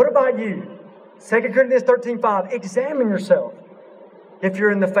 What about you? 2 Corinthians 13:5, examine yourself if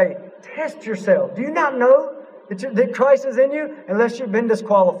you're in the faith. Test yourself. Do you not know that Christ is in you unless you've been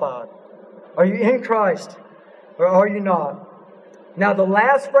disqualified? Are you in Christ or are you not? Now the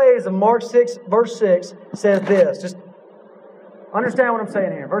last phrase of Mark 6, verse 6 says this. Just understand what I'm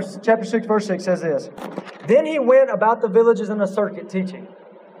saying here. Chapter 6, verse 6 says this. Then He went about the villages in a circuit teaching.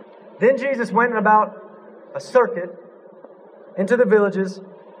 Then Jesus went about a circuit into the villages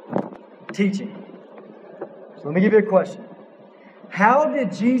teaching. So let me give you a question. How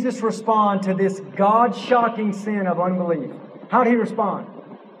did Jesus respond to this God-shocking sin of unbelief? How did He respond?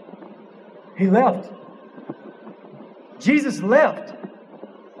 He left. Jesus left.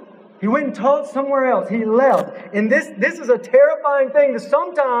 He went and taught somewhere else. He left. And this is a terrifying thing, that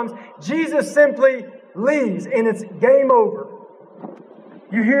sometimes Jesus simply leaves and it's game over.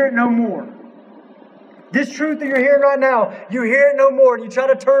 You hear it no more. This truth that you're hearing right now, you hear it no more. And you try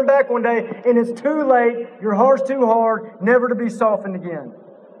to turn back one day and it's too late. Your heart's too hard, never to be softened again.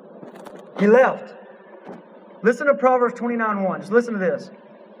 He left. Listen to Proverbs 29:1. Just listen to this.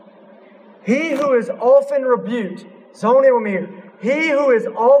 He who is often rebuked, zone in with me here. He who is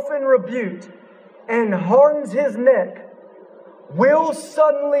often rebuked and hardens his neck will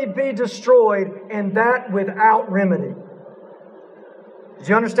suddenly be destroyed, and that without remedy. Did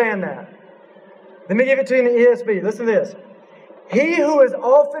you understand that? Let me give it to you in the ESV. Listen to this. He who is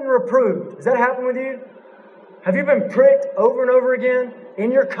often reproved. Does that happen with you? Have you been pricked over and over again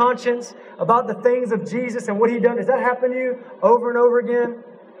in your conscience about the things of Jesus and what He done? Does that happen to you over and over again?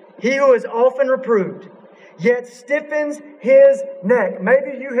 He who is often reproved, yet stiffens his neck.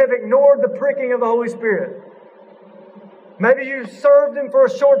 Maybe you have ignored the pricking of the Holy Spirit. Maybe you served Him for a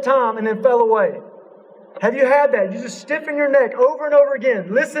short time and then fell away. Have you had that? You just stiffen your neck over and over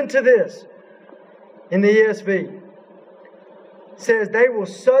again. Listen to this. In the ESV, it says, they will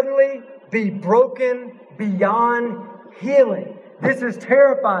suddenly be broken beyond healing. This is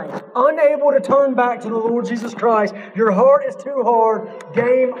terrifying. Unable to turn back to the Lord Jesus Christ. Your heart is too hard.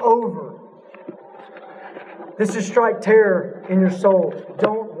 Game over. This is strike terror in your soul.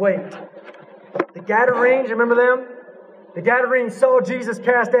 Don't wait. The Gadarenes, remember them? The Gadarenes saw Jesus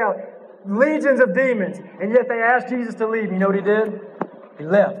cast out legions of demons, and yet they asked Jesus to leave. You know what He did? He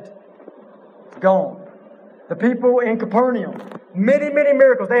left. It's gone. The people in Capernaum, many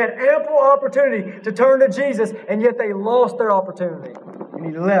miracles. They had ample opportunity to turn to Jesus, and yet they lost their opportunity. And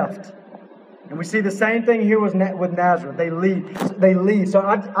He left. And we see the same thing here with Nazareth. They leave. So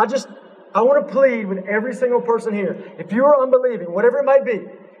I want to plead with every single person here. If you are unbelieving, whatever it might be,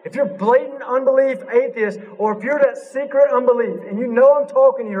 if you're blatant unbelief atheist, or if you're that secret unbelief, and you know I'm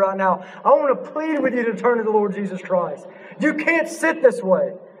talking to you right now, I want to plead with you to turn to the Lord Jesus Christ. You can't sit this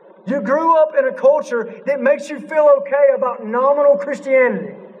way. You grew up in a culture that makes you feel okay about nominal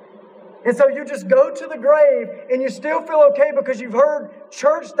Christianity. And so you just go to the grave and you still feel okay because you've heard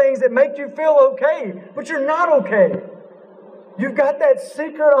church things that make you feel okay, but you're not okay. You've got that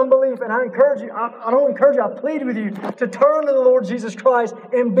secret unbelief, and I encourage you, I don't encourage you, I plead with you to turn to the Lord Jesus Christ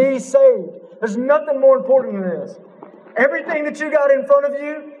and be saved. There's nothing more important than this. Everything that you got in front of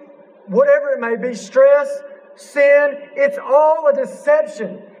you, whatever it may be, stress, sin, it's all a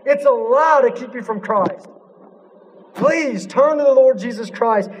deception. It's a lie to keep you from Christ. Please turn to the Lord Jesus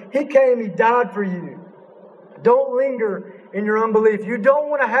Christ. He came, He died for you. Don't linger in your unbelief. You don't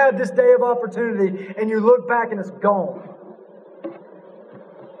want to have this day of opportunity and you look back and it's gone.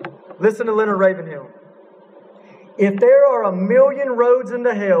 Listen to Leonard Ravenhill. If there are 1,000,000 roads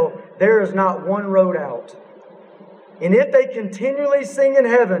into hell, there is not one road out. And if they continually sing in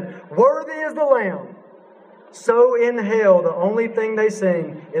heaven, worthy is the Lamb, so in hell the only thing they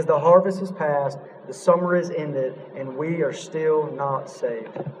sing is the harvest is past, the summer is ended, and we are still not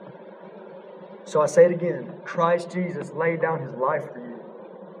saved. So I say it again. Christ Jesus laid down His life for you.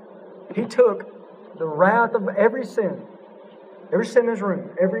 He took the wrath of every sin in this room,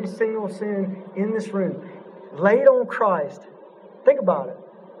 every single sin in this room, laid on Christ. Think about it.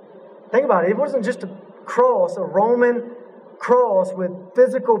 Think about it. It wasn't just a cross, a Roman cross with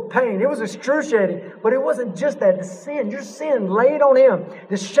physical pain. It was excruciating, but it wasn't just that. The sin, your sin laid on Him.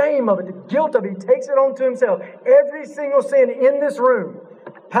 The shame of it, the guilt of it, He takes it onto Himself. Every single sin in this room,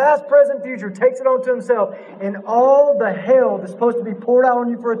 past, present, future, takes it onto Himself. And all the hell that's supposed to be poured out on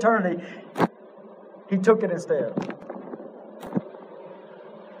you for eternity, He took it instead.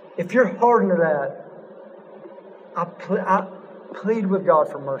 If you're hardened to that, I plead with God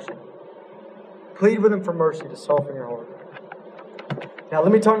for mercy. Plead with Him for mercy to soften your heart. Now,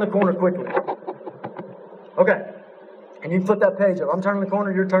 let me turn the corner quickly. Okay. And you can flip that page up. I'm turning the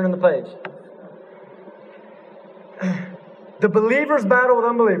corner, you're turning the page. The believer's battle with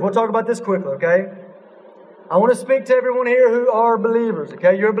unbelief. We'll talk about this quickly, okay? I want to speak to everyone here who are believers,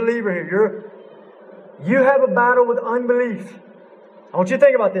 okay? You're a believer here. You have a battle with unbelief. I want you to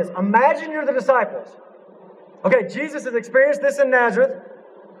think about this. Imagine you're the disciples. Okay, Jesus has experienced this in Nazareth,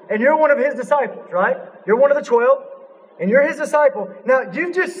 and you're one of His disciples, right? You're one of the 12, and you're His disciple. Now,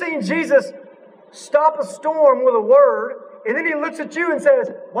 you've just seen Jesus stop a storm with a word, and then He looks at you and says,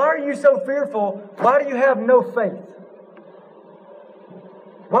 why are you so fearful? Why do you have no faith?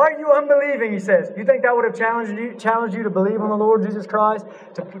 Why are you unbelieving, He says. You think that would have challenged you to believe on the Lord Jesus Christ,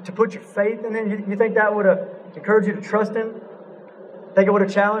 to put your faith in Him? You think that would have encouraged you to trust Him? Think it would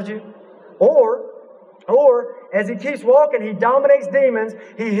have challenged you? Or as He keeps walking, He dominates demons,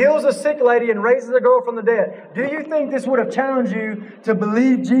 He heals a sick lady and raises a girl from the dead. Do you think this would have challenged you to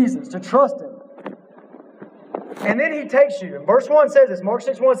believe Jesus, to trust Him? And then He takes you. And verse 1 says this. Mark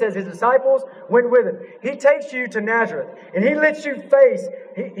 6:1 says His disciples went with Him. He takes you to Nazareth. And He lets you face,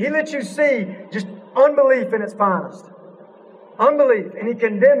 He lets you see just unbelief in its finest. Unbelief. And He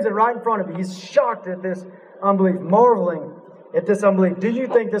condemns it right in front of you. He's shocked at this unbelief, marveling at this unbelief. Do you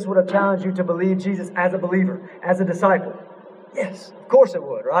think this would have challenged you to believe Jesus as a believer, as a disciple? Yes, of course it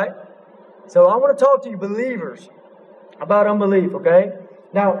would, right? So I want to talk to you believers about unbelief, okay?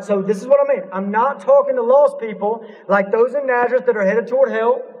 Now, so this is what I mean. I'm not talking to lost people like those in Nazareth that are headed toward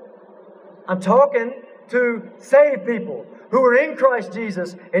hell. I'm talking to saved people who are in Christ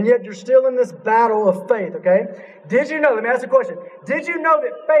Jesus, and yet you're still in this battle of faith, okay? Did you know, let me ask you a question. Did you know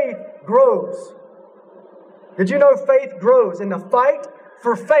that faith grows? Did you know faith grows? And the fight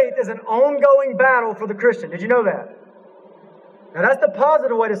for faith is an ongoing battle for the Christian. Did you know that? Now that's the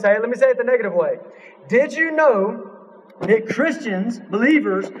positive way to say it. Let me say it the negative way. Did you know that Christians,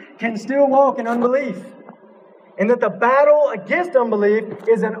 believers, can still walk in unbelief? And that the battle against unbelief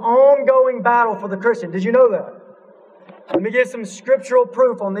is an ongoing battle for the Christian. Did you know that? Let me give some scriptural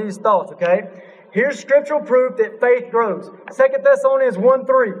proof on these thoughts, okay? Here's scriptural proof that faith grows. 2 Thessalonians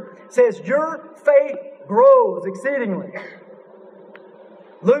 1:3 says, your faith grows exceedingly.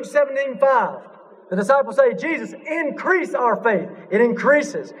 Luke 17:5, the disciples say, Jesus, increase our faith. It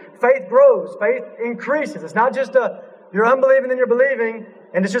increases. Faith grows. Faith increases. It's not just you're unbelieving, then you're believing,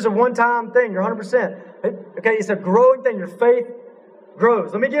 and it's just a one-time thing. You're 100%. Okay, it's a growing thing. Your faith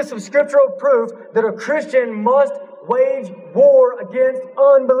grows. Let me give some scriptural proof that a Christian must wage war against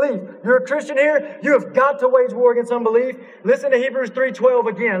unbelief. You're a Christian here, you have got to wage war against unbelief. Listen to Hebrews 3:12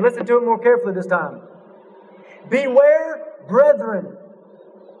 again. Listen to it more carefully this time. Beware, brethren.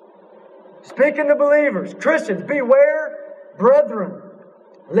 Speaking to believers, Christians, beware, brethren,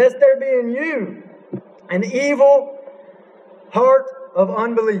 lest there be in you an evil heart of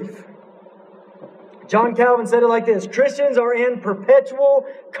unbelief. John Calvin said it like this: Christians are in perpetual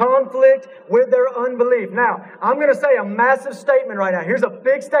conflict with their unbelief. Now, I'm going to say a massive statement right now. Here's a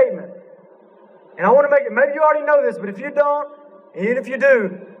big statement. And I want to make it, maybe you already know this, but if you don't, even if you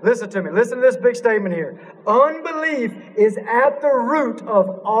do, listen to me. Listen to this big statement here. Unbelief is at the root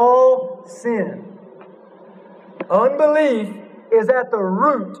of all sin. Unbelief is at the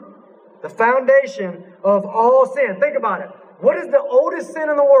root, the foundation of all sin. Think about it. What is the oldest sin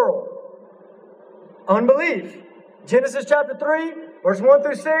in the world? Unbelief. Genesis chapter 3, verse 1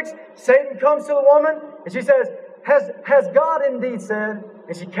 through 6, Satan comes to the woman and she says, Has God indeed said?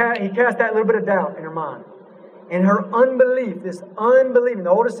 And he cast that little bit of doubt in her mind. And her unbelief, this unbelieving,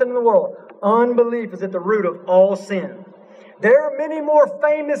 the oldest sin in the world, unbelief is at the root of all sin. There are many more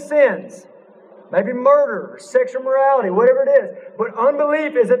famous sins, maybe murder, sexual morality, whatever it is. But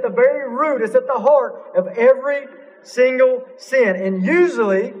unbelief is at the very root, it's at the heart of every single sin. And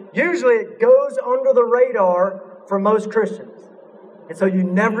usually it goes under the radar for most Christians. And so you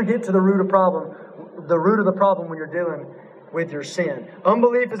never get to the root of the problem when you're dealing with your sin.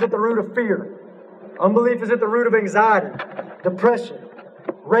 Unbelief is at the root of fear. Unbelief is at the root of anxiety, depression,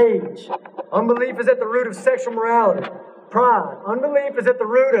 rage. Unbelief is at the root of sexual morality, pride. Unbelief is at the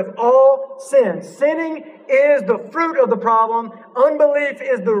root of all sin. Sinning is the fruit of the problem. Unbelief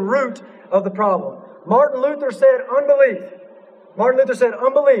is the root of the problem. Martin Luther said, unbelief,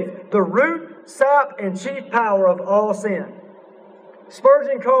 the root, sap, and chief power of all sin.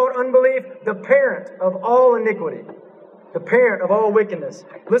 Spurgeon called unbelief the parent of all iniquity, the parent of all wickedness.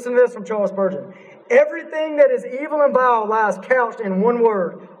 Listen to this from Charles Spurgeon. Everything that is evil and vile lies couched in one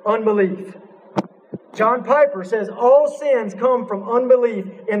word, unbelief. John Piper says all sins come from unbelief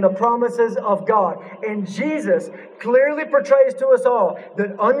in the promises of God. And Jesus clearly portrays to us all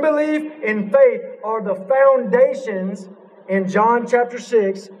that unbelief and faith are the foundations in John chapter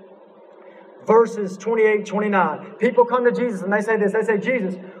 6, verses 28, 29. People come to Jesus and they say this. They say,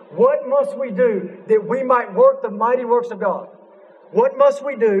 Jesus, what must we do that we might work the mighty works of God? What must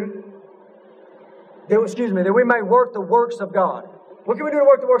we do that we may work the works of God? What can we do to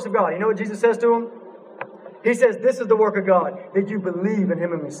work the works of God? You know what Jesus says to them? He says, this is the work of God, that you believe in Him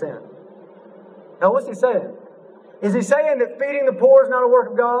whom He sent. Now, what's He saying? Is He saying that feeding the poor is not a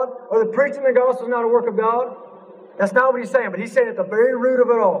work of God? Or that preaching the gospel is not a work of God? That's not what He's saying. But He's saying at the very root of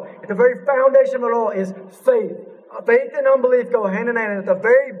it all, at the very foundation of it all is faith. Faith and unbelief go hand in hand. And at the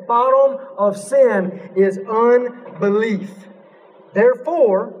very bottom of sin is unbelief.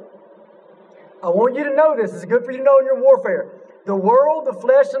 Therefore, I want you to know this. It's good for you to know in your warfare. The world, the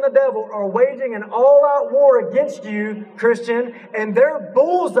flesh, and the devil are waging an all-out war against you, Christian, and their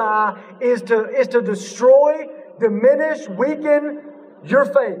bullseye is to destroy, diminish, weaken your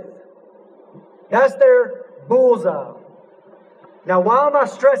faith. That's their bullseye. Now, why am I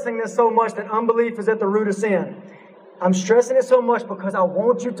stressing this so much that unbelief is at the root of sin? I'm stressing it so much because I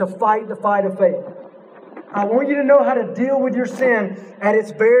want you to fight the fight of faith. I want you to know how to deal with your sin at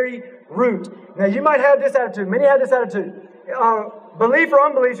its very root. Now, you might have this attitude. Many have this attitude. Belief or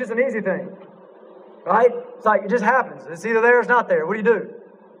unbelief is just an easy thing. Right? It's like it just happens. It's either there or it's not there. What do you do?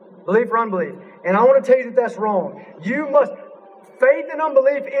 Belief or unbelief. And I want to tell you that that's wrong. Faith and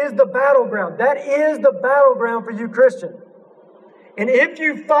unbelief is the battleground. That is the battleground for you, Christian. And if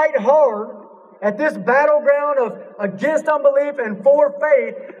you fight hard at this battleground of against unbelief and for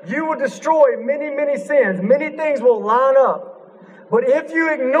faith, you will destroy many, many sins. Many things will line up. But if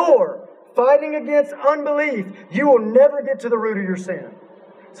you ignore fighting against unbelief, you will never get to the root of your sin.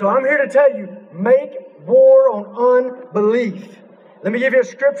 So I'm here to tell you, make war on unbelief. Let me give you a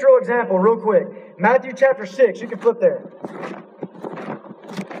scriptural example real quick. Matthew chapter 6. You can flip there.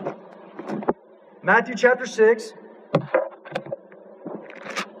 Matthew chapter 6.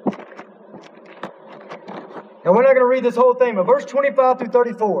 Now, we're not going to read this whole thing, but verse 25 through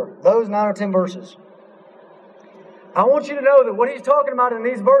 34, those 9 or 10 verses. I want you to know that what he's talking about in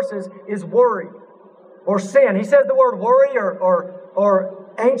these verses is worry or sin. He says the word worry or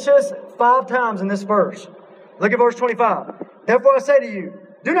anxious 5 times in this verse. Look at verse 25. Therefore I say to you,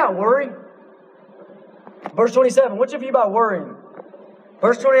 do not worry. Verse 27, which of you by worrying?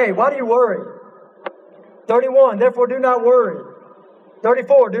 Verse 28, why do you worry? 31, therefore do not worry.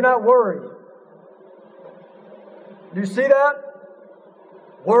 34, do not worry. Do you see that?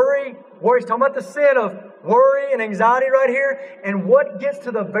 Worry. He's talking about the sin of worry and anxiety right here. And what gets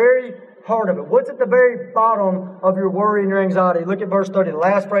to the very heart of it? What's at the very bottom of your worry and your anxiety? Look at verse 30. The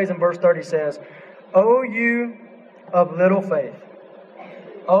last phrase in verse 30 says, O you of little faith.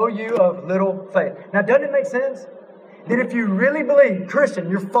 O you of little faith. Now, doesn't it make sense? That if you really believe, Christian,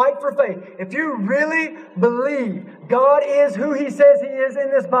 your fight for faith, if you really believe God is who He says He is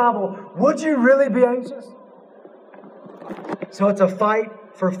in this Bible, would you really be anxious? So it's a fight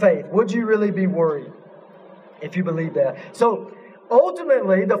for faith. Would you really be worried if you believe that? So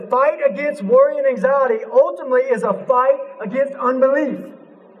ultimately, the fight against worry and anxiety ultimately is a fight against unbelief.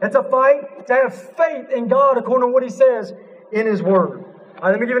 It's a fight to have faith in God according to what He says in His Word. All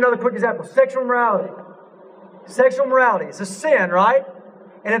right, let me give you another quick example. Sexual morality. Sexual morality is a sin, right?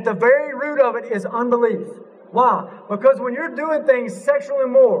 And at the very root of it is unbelief. Why? Because when you're doing things sexually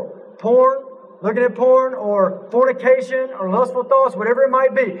immoral, porn, looking at porn, or fornication, or lustful thoughts, whatever it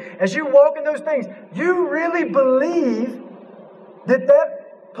might be, as you walk in those things, you really believe that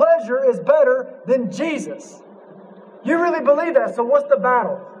that pleasure is better than Jesus. You really believe that. So what's the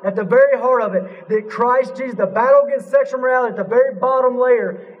battle? At the very heart of it, that Christ Jesus, the battle against sexual morality, at the very bottom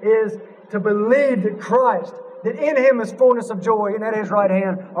layer is to believe that Christ, that in Him is fullness of joy, and at His right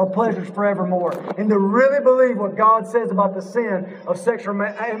hand are pleasures forevermore. And to really believe what God says about the sin of sexual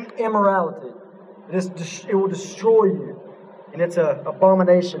immorality. It will destroy you. And it's an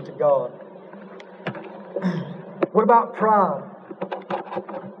abomination to God. What about pride?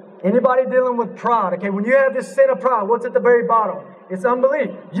 Anybody dealing with pride? Okay, when you have this sin of pride, what's at the very bottom? It's unbelief.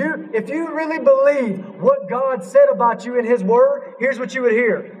 If you really believe what God said about you in His Word, here's what you would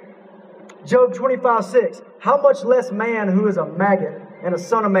hear. Job 25:6. How much less man who is a maggot and a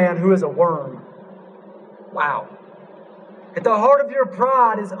son of man who is a worm? Wow. At the heart of your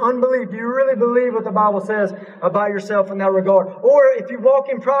pride is unbelief. Do you really believe what the Bible says about yourself in that regard? Or if you walk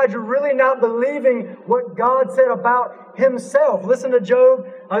in pride, you're really not believing what God said about Himself. Listen to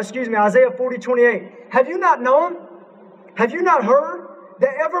Isaiah 40:28. Have you not known? Have you not heard? The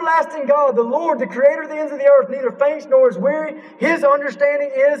everlasting God, the Lord, the creator of the ends of the earth, neither faints nor is weary. His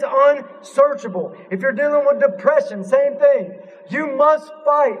understanding is unsearchable. If you're dealing with depression, same thing. You must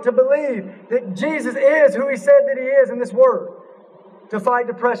fight to believe that Jesus is who He said that He is in this Word. To fight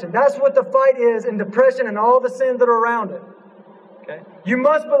depression. That's what the fight is in depression and all the sins that are around it. Okay? You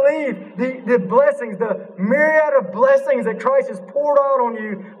must believe the blessings, the myriad of blessings that Christ has poured out on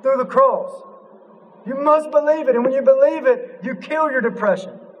you through the cross. You must believe it. And when you believe it, you kill your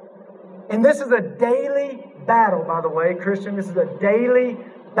depression. And this is a daily battle, by the way, Christian. This is a daily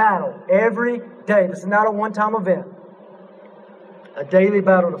battle. Every day. This is not a one-time event. A daily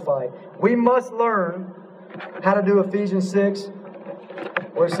battle to fight. We must learn how to do Ephesians 6,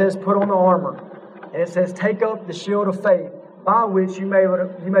 where it says, put on the armor. And it says, take up the shield of faith, by which you may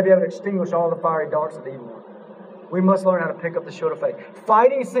be able to extinguish all the fiery darts of the evil one. We must learn how to pick up the shield of faith.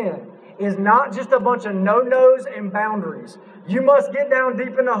 Fighting sin is not just a bunch of no-nos and boundaries. You must get down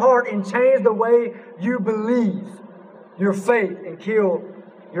deep in the heart and change the way you believe your faith and kill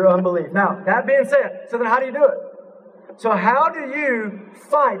your unbelief. Now, that being said, so then how do you do it? So how do you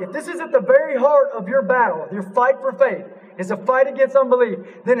fight? If this is at the very heart of your battle, your fight for faith, is a fight against unbelief,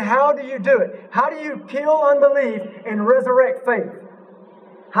 then how do you do it? How do you kill unbelief and resurrect faith?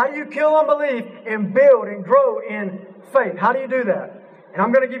 How do you kill unbelief and build and grow in faith? How do you do that? And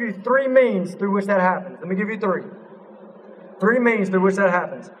I'm going to give you 3 means through which that happens. Let me give you 3. 3 means through which that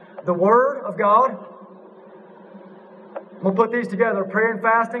happens. The Word of God. I'm going to put these together. Prayer and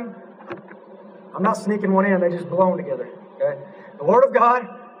fasting. I'm not sneaking one in. They just belong together. Okay? The Word of God,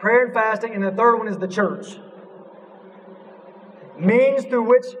 prayer and fasting, and the third one is the church. Means through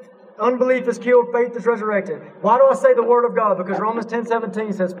which unbelief is killed, faith is resurrected. Why do I say the Word of God? Because Romans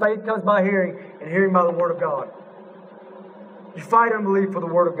 10:17 says faith comes by hearing, and hearing by the Word of God. You fight unbelief for the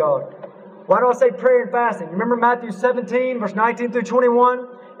Word of God. Why do I say prayer and fasting? Remember Matthew 17, verse 19 through 21?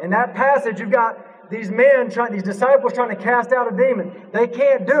 In that passage, you've got these disciples trying to cast out a demon. They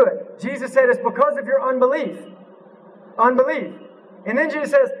can't do it. Jesus said it's because of your unbelief. Unbelief. And then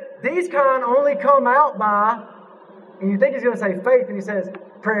Jesus says, these kind only come out by, and you think He's going to say faith, and He says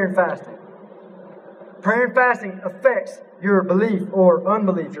prayer and fasting. Prayer and fasting affects your belief or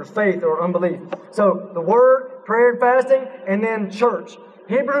unbelief, your faith or unbelief. So the Word, prayer and fasting, and then church.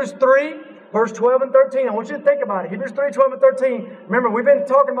 Hebrews 3, verse 12 and 13. I want you to think about it. Hebrews 3, 12 and 13. Remember, we've been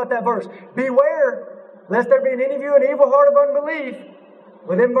talking about that verse. Beware, lest there be in any of you an evil heart of unbelief.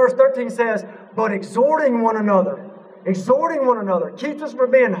 Within verse 13 says, but exhorting one another. Exhorting one another keeps us from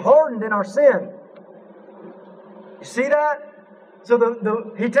being hardened in our sin. You see that?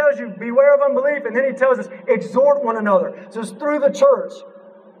 So he tells you, beware of unbelief, and then he tells us, exhort one another. So it's through the church,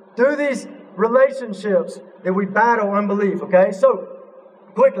 through these relationships, that we battle unbelief, okay? So,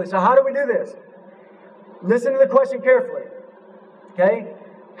 quickly, so how do we do this? Listen to the question carefully, okay?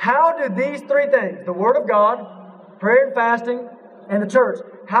 How do these three things, the Word of God, prayer and fasting, and the church,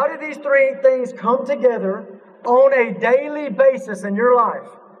 how do these three things come together on a daily basis in your life?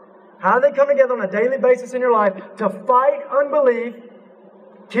 How do they come together on a daily basis in your life to fight unbelief,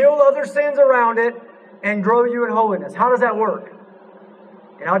 kill other sins around it, and grow you in holiness? How does that work?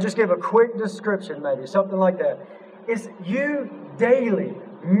 And I'll just give a quick description, maybe, something like that. It's you daily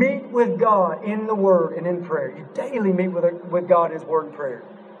meet with God in the Word and in prayer. You daily meet with God in His Word and prayer.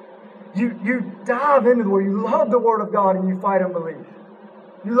 You dive into the Word. You love the Word of God and you fight unbelief.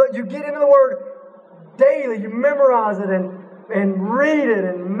 You get into the Word daily. You memorize it and read it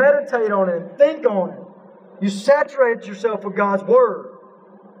and meditate on it and think on it. You saturate yourself with God's Word.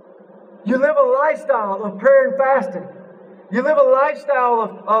 You live a lifestyle of prayer and fasting. You live a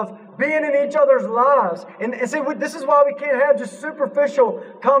lifestyle of being in each other's lives. And see, this is why we can't have just superficial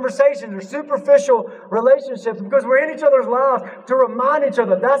conversations or superficial relationships, because we're in each other's lives to remind each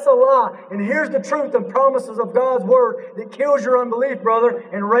other that's a lie. And here's the truth and promises of God's Word that kills your unbelief, brother,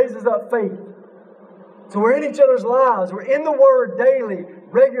 and raises up faith. So we're in each other's lives. We're in the Word daily,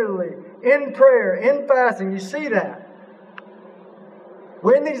 regularly, in prayer, in fasting. You see that.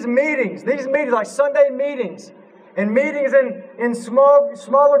 We're in these meetings like Sunday meetings, and meetings in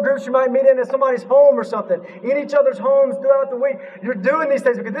smaller groups you might meet in at somebody's home or something, in each other's homes throughout the week. You're doing these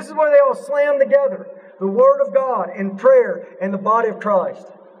things because this is where they all slam together. The Word of God and prayer and the body of Christ.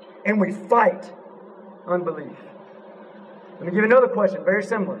 And we fight unbelief. Let me give you another question, very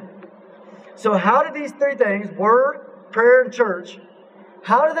similar. So how do these three things, Word, prayer, and church,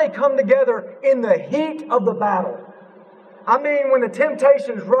 how do they come together in the heat of the battle? I mean, when the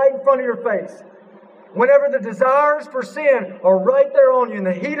temptation is right in front of your face. Whenever the desires for sin are right there on you in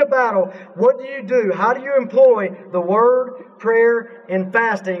the heat of battle, what do? How do you employ the Word, prayer, and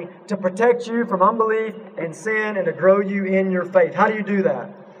fasting to protect you from unbelief and sin and to grow you in your faith? How do you do that?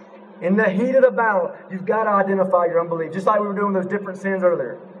 In the heat of the battle, you've got to identify your unbelief, just like we were doing those different sins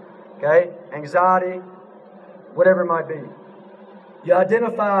earlier. Okay? Anxiety, whatever it might be. You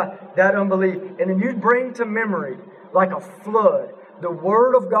identify that unbelief, and then you bring to memory, like a flood, the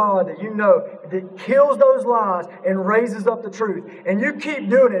Word of God that you know that kills those lies and raises up the truth. And you keep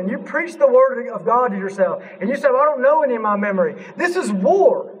doing it. And you preach the Word of God to yourself. And you say, well, I don't know any of my memory. This is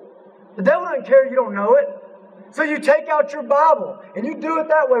war. The devil doesn't care you don't know it. So you take out your Bible and you do it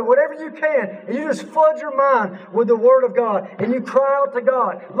that way, whatever you can. And you just flood your mind with the Word of God. And you cry out to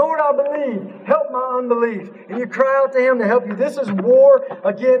God, Lord, I believe. Help my unbelief. And you cry out to Him to help you. This is war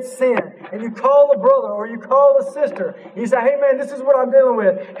against sin. And you call a brother or you call a sister. And you say, hey man, this is what I'm dealing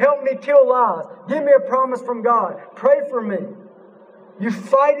with. Help me kill lies. Give me a promise from God. Pray for me. You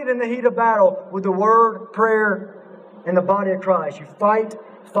fight it in the heat of battle with the Word, prayer, and the body of Christ. You fight,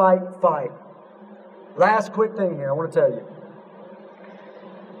 fight, fight. Last quick thing here I want to tell you.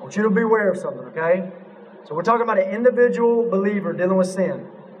 I want you to be aware of something, okay? So we're talking about an individual believer dealing with sin,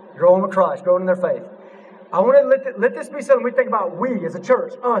 growing with Christ, growing in their faith. I want to let this be something we think about, we as a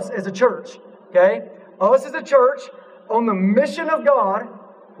church, us as a church, okay? Us as a church on the mission of God.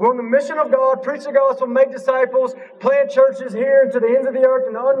 We're on the mission of God, preach the gospel, make disciples, plant churches here and to the ends of the earth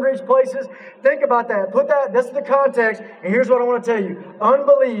and the unreached places. Think about that. That's the context. And here's what I want to tell you.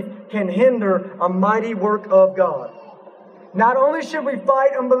 Unbelief can hinder a mighty work of God. Not only should we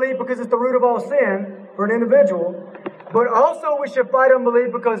fight unbelief because it's the root of all sin for an individual, but also we should fight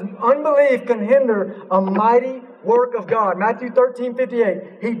unbelief because unbelief can hinder a mighty work of God. Matthew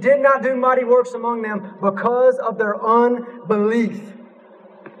 13:58. He did not do mighty works among them because of their unbelief.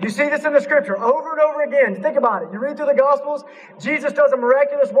 You see this in the Scripture over and over again. Think about it. You read through the Gospels, Jesus does a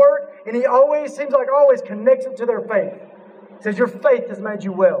miraculous work, and He always connects it to their faith. He says, your faith has made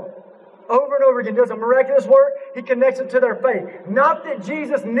you well. Over and over again, does a miraculous work, He connects it to their faith. Not that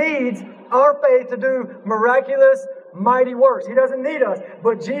Jesus needs our faith to do miraculous, mighty works. He doesn't need us,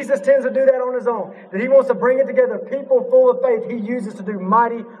 but Jesus tends to do that on His own. That He wants to bring it together. People full of faith He uses to do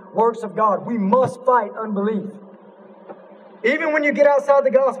mighty works of God. We must fight unbelief. Even when you get outside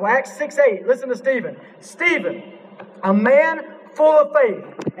the gospel, Acts 6:8, listen to Stephen. Stephen, a man full of faith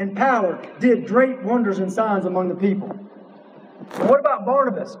and power, did great wonders and signs among the people. What about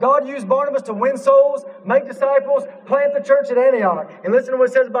Barnabas? God used Barnabas to win souls, make disciples, plant the church at Antioch. And listen to what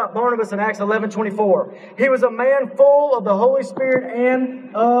it says about Barnabas in Acts 11:24. He was a man full of the Holy Spirit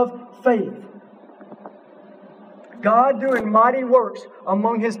and of faith. God doing mighty works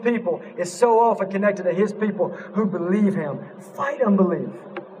among His people is so often connected to His people who believe Him. Fight unbelief.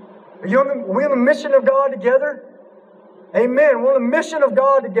 Are we on the mission of God together? Amen. We're on the mission of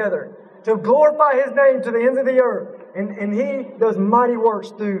God together to glorify His name to the ends of the earth. And He does mighty works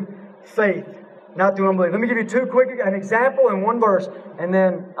through faith, not through unbelief. Let me give you an example in one verse, and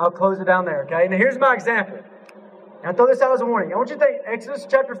then I'll close it down there, okay? Now here's my example. And I throw this out as a warning. I want you to think Exodus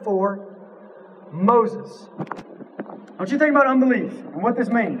chapter 4, Moses. I want you to think about unbelief and what this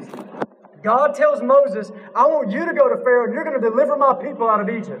means. God tells Moses, I want you to go to Pharaoh and you're going to deliver my people out of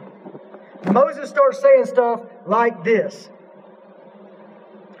Egypt. Moses starts saying stuff like this.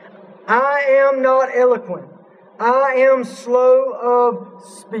 I am not eloquent. I am slow of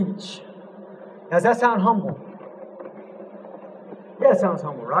speech. Now, does that sound humble? Yeah, it sounds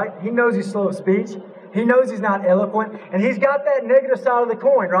humble, right? He knows he's slow of speech. He knows he's not eloquent. And he's got that negative side of the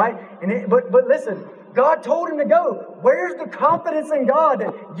coin, right? But listen, God told him to go. Where's the confidence in God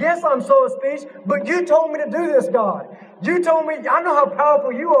that, yes, I'm slow of speech, but you told me to do this, God. You told me, I know how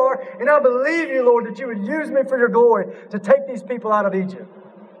powerful you are, and I believe you, Lord, that you would use me for your glory to take these people out of Egypt.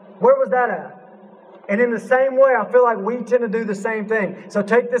 Where was that at? And in the same way, I feel like we tend to do the same thing. So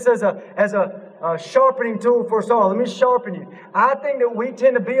take this as a sharpening tool for us all. Let me sharpen you. I think that we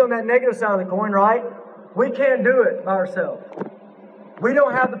tend to be on that negative side of the coin, right? We can't do it by ourselves. We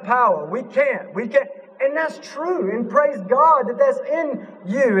don't have the power. We can't. And that's true. And praise God that that's in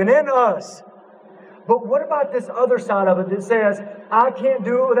you and in us. But what about this other side of it that says, I can't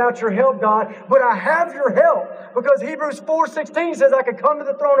do it without your help, God, but I have your help. Because Hebrews 4:16 says I could come to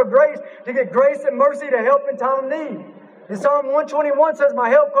the throne of grace to get grace and mercy to help in time of need. And Psalm 121 says, my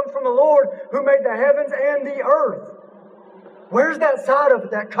help comes from the Lord who made the heavens and the earth. Where's that side of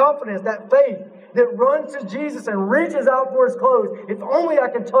it, that confidence, that faith that runs to Jesus and reaches out for His clothes? If only I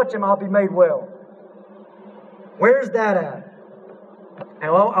can touch Him, I'll be made well. Where's that at? And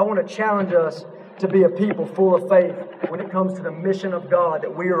I want to challenge us to be a people full of faith when it comes to the mission of God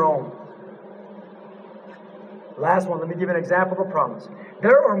that we are on. Last one, let me give an example of a promise.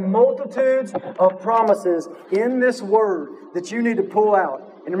 There are multitudes of promises in this word that you need to pull out.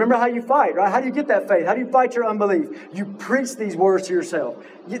 And remember how you fight, right? How do you get that faith? How do you fight your unbelief? You preach these words to yourself.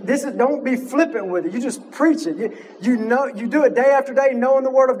 Don't be flippant with it. You just preach it. You do it day after day, knowing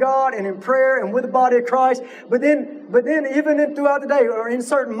the Word of God and in prayer and with the body of Christ. But then even throughout the day or in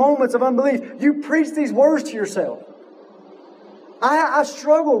certain moments of unbelief, you preach these words to yourself. I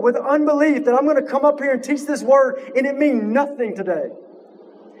struggle with unbelief that I'm going to come up here and teach this word and it means nothing today.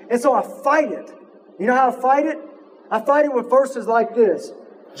 And so I fight it. You know how I fight it? I fight it with verses like this.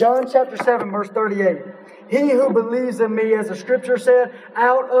 John chapter 7, verse 38. He who believes in me, as the Scripture said,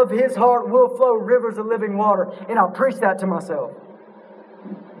 out of his heart will flow rivers of living water. And I'll preach that to myself.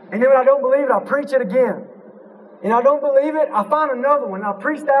 And then when I don't believe it, I'll preach it again. And I don't believe it, I find another one. I'll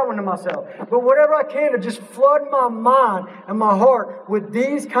preach that one to myself. But whatever I can to just flood my mind and my heart with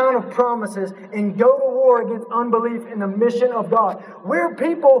these kind of promises and go to war against unbelief in the mission of God. We're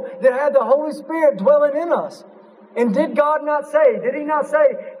people that have the Holy Spirit dwelling in us. And did God not say, did He not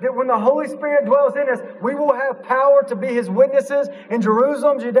say that when the Holy Spirit dwells in us, we will have power to be His witnesses in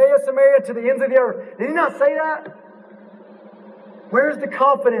Jerusalem, Judea, Samaria, to the ends of the earth? Did He not say that? Where's the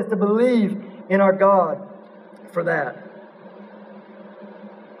confidence to believe in our God for that?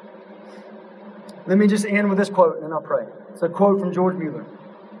 Let me just end with this quote and then I'll pray. It's a quote from George Mueller.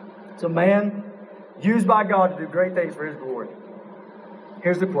 It's a man used by God to do great things for His glory.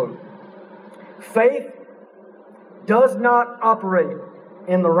 Here's the quote. Faith does not operate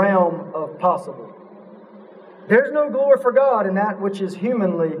in the realm of possible. There's no glory for God in that which is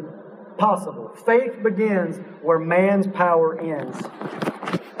humanly possible. Faith begins where man's power ends.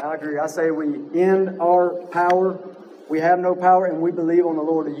 I agree. I say we end our power. We have no power, and we believe on the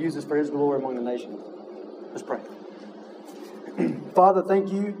Lord to use us for His glory among the nations. Let's pray. Father,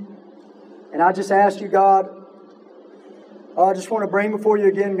 thank you. And I just ask you, God, I just want to bring before you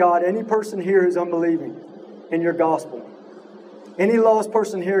again, God, any person here who's unbelieving in your gospel. Any lost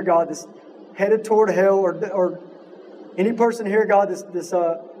person here, God, that's headed toward hell, or any person here, God,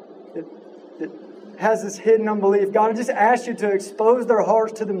 that has this hidden unbelief. God, I just ask you to expose their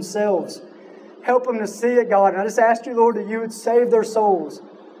hearts to themselves. Help them to see it, God. And I just ask you, Lord, that you would save their souls.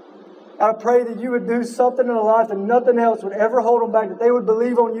 I pray that you would do something in their life that nothing else would ever hold them back, that they would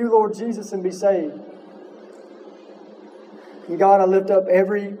believe on you, Lord Jesus, and be saved. And God, I lift up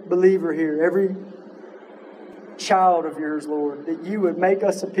every believer here, every child of yours, Lord, that you would make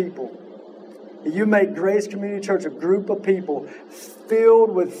us a people. That you make Grace Community Church a group of people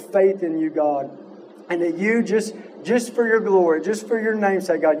filled with faith in you, God. And that you, just for your glory, just for your name's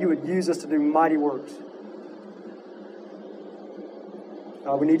sake, God, you would use us to do mighty works.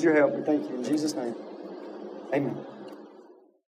 God, we need your help. We thank you. In Jesus' name, amen.